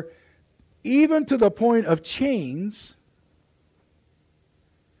evildoer, even to the point of chains.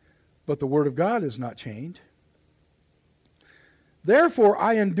 But the word of God is not chained. Therefore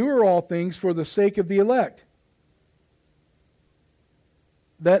I endure all things for the sake of the elect,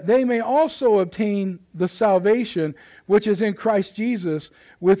 that they may also obtain the salvation which is in Christ Jesus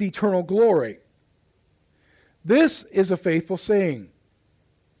with eternal glory. This is a faithful saying,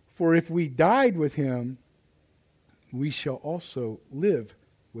 for if we died with Him, we shall also live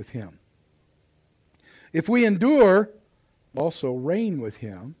with Him. If we endure, also reign with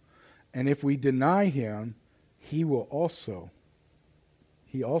Him. And if we deny Him, He also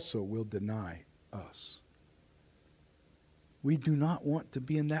will deny us. We do not want to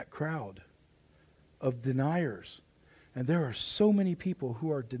be in that crowd of deniers. And there are so many people who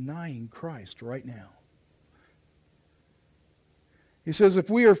are denying Christ right now. He says, if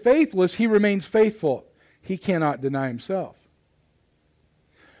we are faithless, He remains faithful. He cannot deny Himself.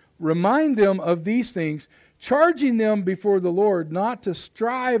 Remind them of these things, charging them before the Lord not to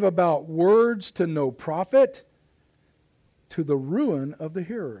strive about words to no profit, to the ruin of the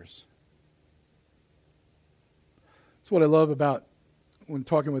hearers. That's what I love about when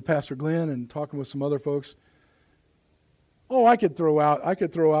talking with Pastor Glenn and talking with some other folks. Oh, I could throw out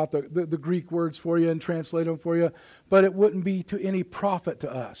the Greek words for you and translate them for you, but it wouldn't be to any profit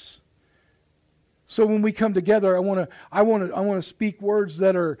to us. So when we come together, I want to speak words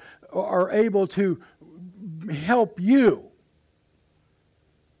that are able to help you.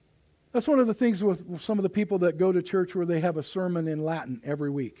 That's one of the things with some of the people that go to church where they have a sermon in Latin every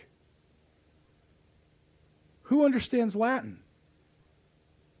week. Who understands Latin?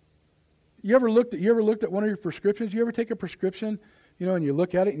 You ever looked at one of your prescriptions? You ever take a prescription, and you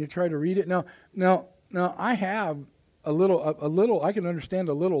look at it and you try to read it? Now I have a little. I can understand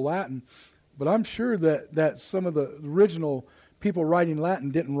a little Latin, but I'm sure that some of the original people writing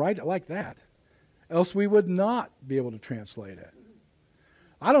Latin didn't write it like that. Else we would not be able to translate it.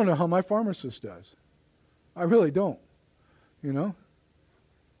 I don't know how my pharmacist does. I really don't.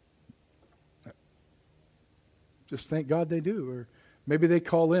 Just thank God they do. Or maybe they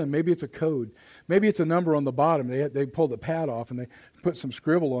call in. Maybe it's a code. Maybe it's a number on the bottom. They pull the pad off and they put some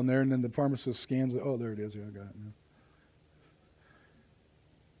scribble on there, and then the pharmacist scans it. Oh, there it is. Yeah, I got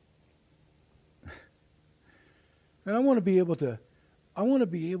And I want to be able to,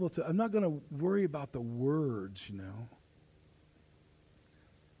 I'm not going to worry about the words,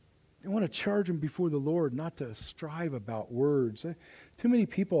 I want to charge them before the Lord, not to strive about words. Too many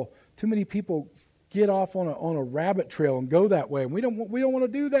people get off on a rabbit trail and go that way, and we don't want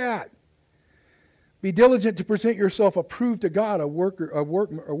to do that. Be diligent to present yourself approved to God, a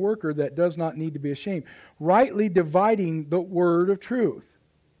worker that does not need to be ashamed, rightly dividing the word of truth.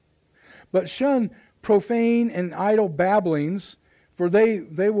 But shun profane and idle babblings, for they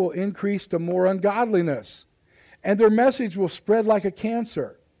will increase to more ungodliness, and their message will spread like a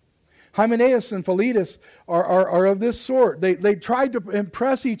cancer. Hymenaeus and Philetus are of this sort. They tried to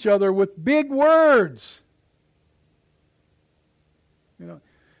impress each other with big words.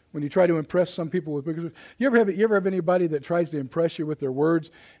 When you try to impress some people with big words, you ever have anybody that tries to impress you with their words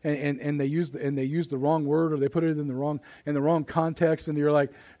and they use the wrong word, or they put it in the wrong context, and you're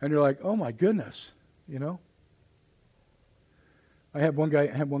like, oh my goodness, I had one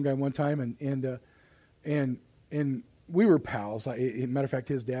guy one time, and we were pals. Matter of fact,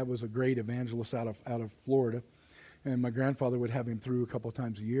 his dad was a great evangelist out of Florida, and my grandfather would have him through a couple of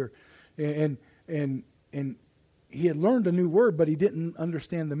times a year, and he had learned a new word, but he didn't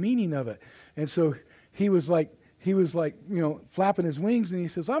understand the meaning of it, and so he was like flapping his wings, and he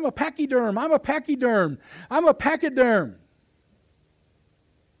says, "I'm a pachyderm. I'm a pachyderm. I'm a pachyderm."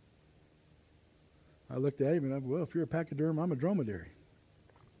 I looked at him and I said, "Well, if you're a pachyderm, I'm a dromedary."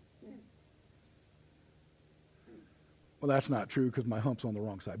 Well, that's not true because my hump's on the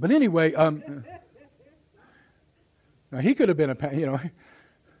wrong side. But anyway, now he could have been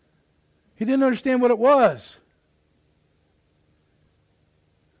he didn't understand what it was.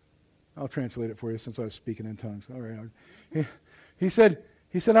 I'll translate it for you since I was speaking in tongues. All right. He said,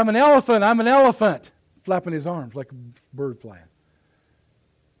 "I'm an elephant. I'm an elephant," flapping his arms like a bird flying.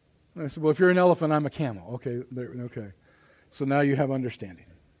 And I said, "Well, if you're an elephant, I'm a camel." Okay, okay. So now you have understanding.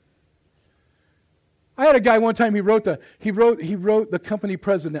 I had a guy one time. He wrote the company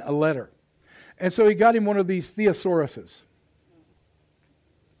president a letter, and so he got him one of these thesauruses.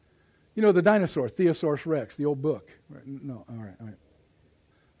 The dinosaur, Thesaurus Rex, the old book. Right? No, all right.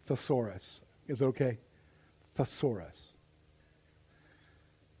 Thesaurus. Is it okay? Thesaurus.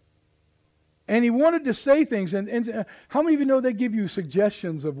 And he wanted to say things, and how many of you know they give you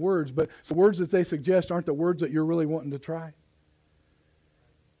suggestions of words, but the words that they suggest aren't the words that you're really wanting to try?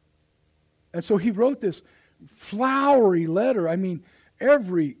 And so he wrote this flowery letter. I mean,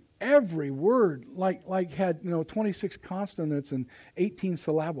 every word like had 26 consonants and 18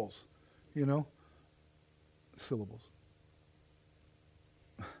 syllables, syllables.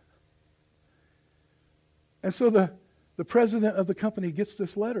 And so the president of the company gets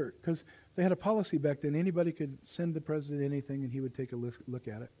this letter because they had a policy back then. Anybody could send the president anything and he would take a look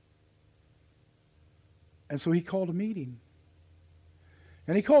at it. And so he called a meeting.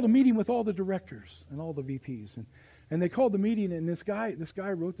 And he called a meeting with all the directors and all the VPs. And they called the meeting, and this guy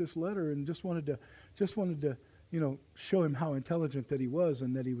wrote this letter and just wanted to show him how intelligent that he was,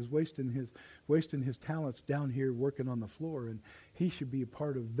 and that he was wasting his talents down here working on the floor, and he should be a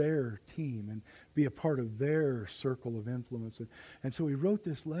part of their team and be a part of their circle of influence. And so he wrote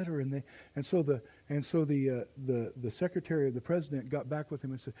this letter, and so the secretary of the president got back with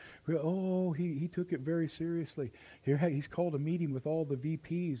him and said, "Oh, he took it very seriously. He's called a meeting with all the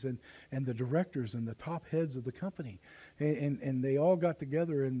VPs and the directors and the top heads of the company, and they all got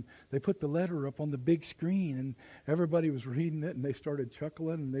together and they put the letter up on the big screen, and everybody was reading it, and they started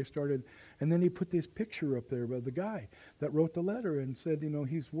chuckling, and then he put this picture up there of the guy that wrote the letter and said,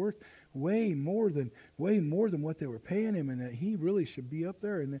 he's worth way more than what they were paying him, and that he really should be up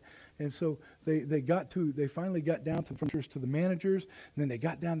there." And so they finally got down to the managers, and then they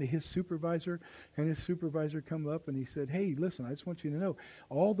got down to his supervisor, and his supervisor come up and he said, "Hey, listen, I just want you to know,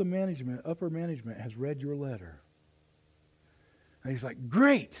 all the upper management has read your letter." And he's like,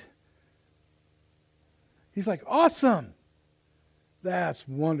 "Great." He's like, "Awesome. That's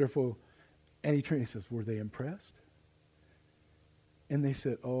wonderful." And he turned and says, "Were they impressed?" And they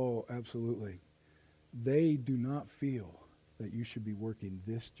said, "Oh, absolutely. They do not feel that you should be working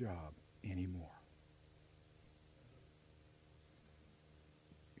this job anymore."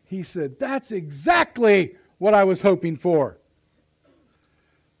 He said, "That's exactly what I was hoping for."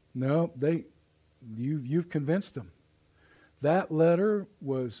 No, you've convinced them. That letter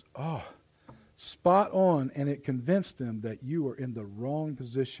was spot on, and it convinced them that you are in the wrong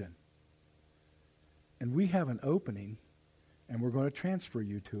position. And we have an opening, and we're going to transfer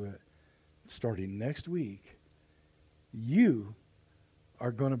you to it starting next week. You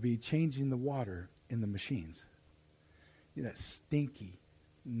are going to be changing the water in the machines. That stinky,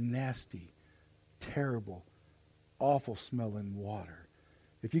 nasty, terrible, awful smelling water.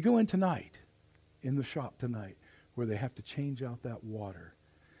 If you go in tonight, in the shop tonight, where they have to change out that water,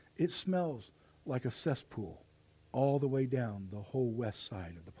 it smells like a cesspool all the way down the whole west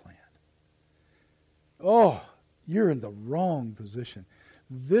side of the plant. Oh, you're in the wrong position.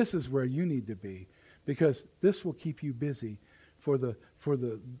 This is where you need to be, because this will keep you busy for the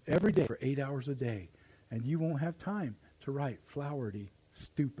every day, for 8 hours a day, and you won't have time to write flowery,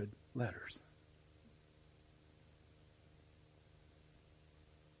 stupid letters.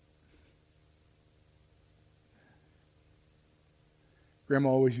 Grandma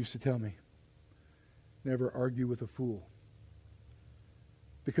always used to tell me, never argue with a fool,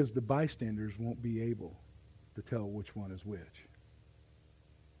 because the bystanders won't be able to tell which one is which.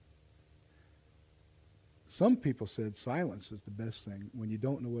 Some people said silence is the best thing. When you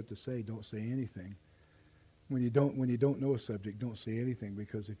don't know what to say, don't say anything. When you don't know a subject, don't say anything,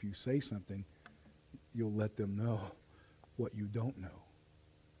 because if you say something, you'll let them know what you don't know.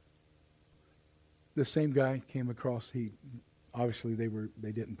 The same guy came across, obviously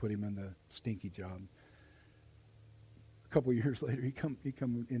they didn't put him in the stinky job. A couple of years later, he come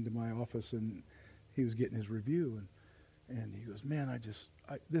into my office, and he was getting his review, and he goes, man,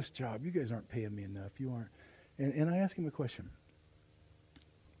 this job, you guys aren't paying me enough. You aren't. And I asked him a question.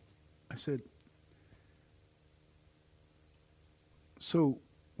 I said, so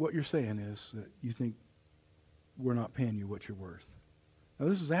what you're saying is that you think we're not paying you what you're worth. Now,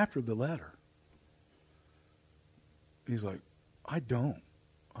 this is after the letter. He's like, I don't.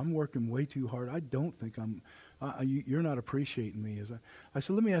 I'm working way too hard. I don't think you're not appreciating me. I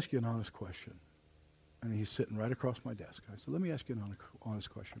said, let me ask you an honest question. And he's sitting right across my desk. I said, let me ask you an honest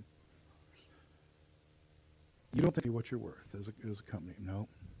question. You don't think what you're worth as a company? No.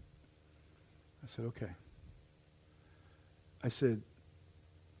 I said, okay. I said,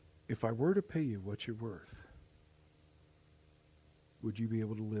 if I were to pay you what you're worth, would you be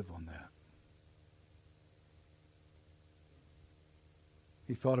able to live on that?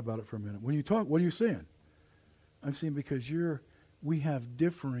 He thought about it for a minute. When you talk, what are you saying? I'm saying because we have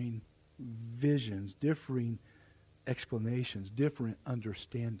differing visions, differing explanations, different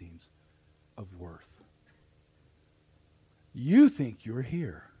understandings of worth. You think you're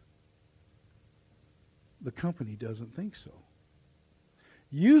here. The company doesn't think so.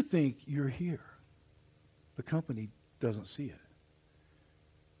 You think you're here. The company doesn't see it.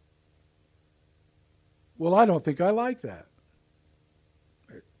 Well, I don't think I like that.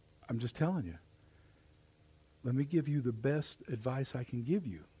 I'm just telling you. Let me give you the best advice I can give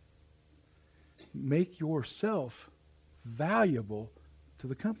you. Make yourself valuable to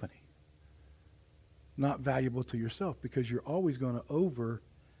the company. Not valuable to yourself, because you're always going to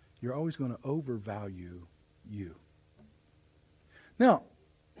overvalue you. Now,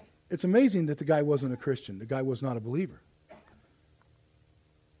 it's amazing that the guy wasn't a Christian. The guy was not a believer.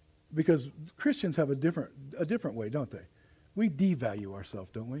 Because Christians have a different way, don't they? We devalue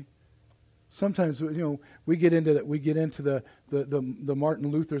ourselves, don't we? Sometimes, we get into the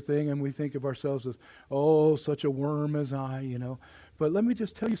Martin Luther thing, and we think of ourselves as, oh, such a worm as I, But let me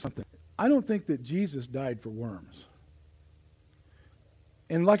just tell you something. I don't think that Jesus died for worms.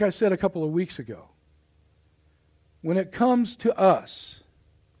 And like I said a couple of weeks ago, when it comes to us,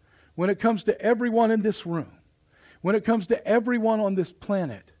 when it comes to everyone in this room, when it comes to everyone on this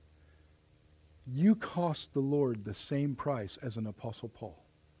planet, you cost the Lord the same price as an Apostle Paul.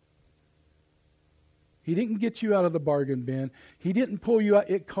 He didn't get you out of the bargain bin. He didn't pull you out.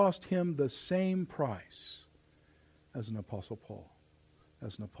 It cost him the same price as an Apostle Paul,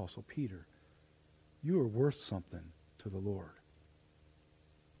 as an Apostle Peter. You are worth something to the Lord.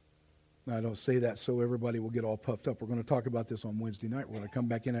 Now, I don't say that so everybody will get all puffed up. We're going to talk about this on Wednesday night. We're going to come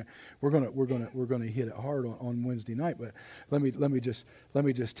back in. We're going to hit it hard on Wednesday night. But let me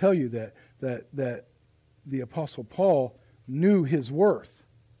just tell you that the Apostle Paul knew his worth,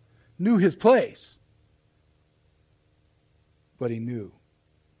 knew his place, but he knew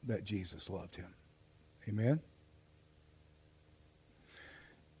that Jesus loved him. Amen.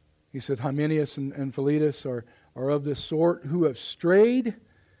 He said, Hymenaeus and Philetus are of this sort, who have strayed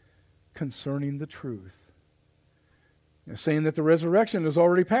concerning the truth, saying that the resurrection has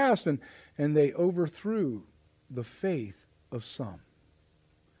already passed, and they overthrew the faith of some.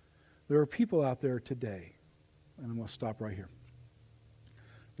 There are people out there today, and I'm going to stop right here.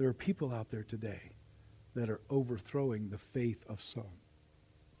 There are people out there today that are overthrowing the faith of some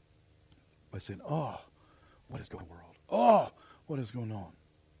by saying, oh, what is going on in the world? Oh, what is going on?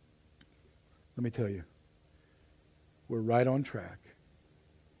 Let me tell you, we're right on track,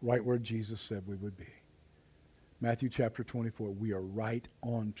 right where Jesus said we would be. Matthew chapter 24, we are right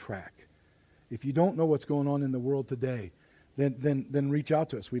on track. If you don't know what's going on in the world today, then reach out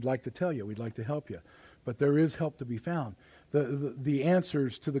to us. We'd like to tell you. We'd like to help you. But there is help to be found. The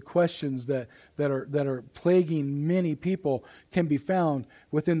answers to the questions that are plaguing many people can be found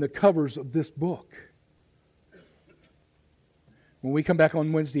within the covers of this book. When we come back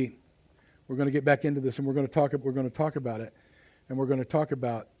on Wednesday, we're going to get back into this, and we're going to talk about it, and we're going to talk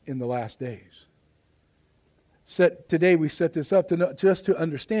about in the last days. Today we set this up just to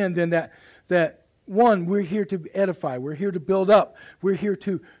understand then that one, we're here to edify, we're here to build up, we're here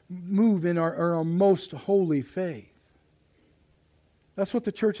to move in our most holy faith. That's what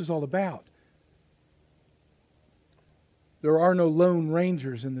the church is all about. There are no lone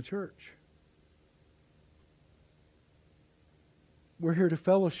rangers in the church. We're here to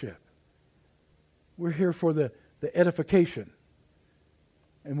fellowship. We're here for the edification.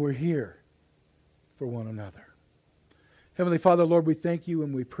 And we're here for one another. Heavenly Father, Lord, we thank you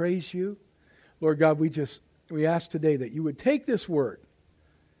and we praise you. Lord God, we ask today that you would take this word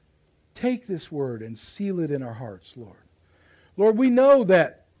and seal it in our hearts, Lord. Lord, we know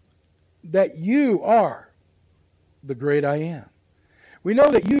that you are the great I am. We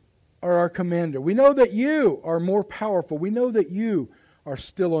know that you are our commander. We know that you are more powerful. We know that you are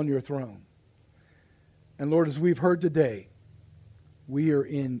still on your throne. And Lord, as we've heard today, we are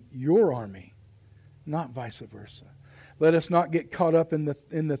in your army, not vice versa. Let us not get caught up in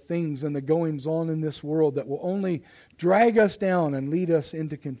the things and the goings on in this world that will only drag us down and lead us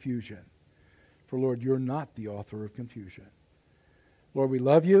into confusion. For Lord, you're not the author of confusion. Lord, we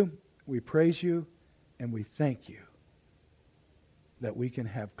love you, we praise you, and we thank you that we can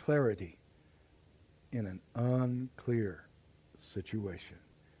have clarity in an unclear situation.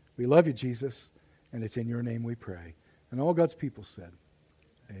 We love you, Jesus, and it's in your name we pray. And all God's people said,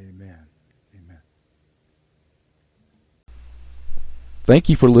 amen. Amen. Thank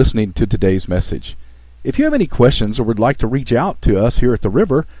you for listening to today's message. If you have any questions or would like to reach out to us here at the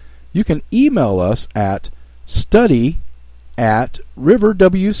River, you can email us at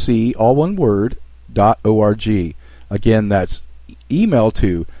study@riverwc, all one word, .org. Again, that's email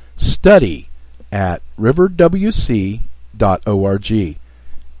to study@riverwc.org.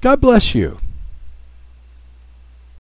 God bless you.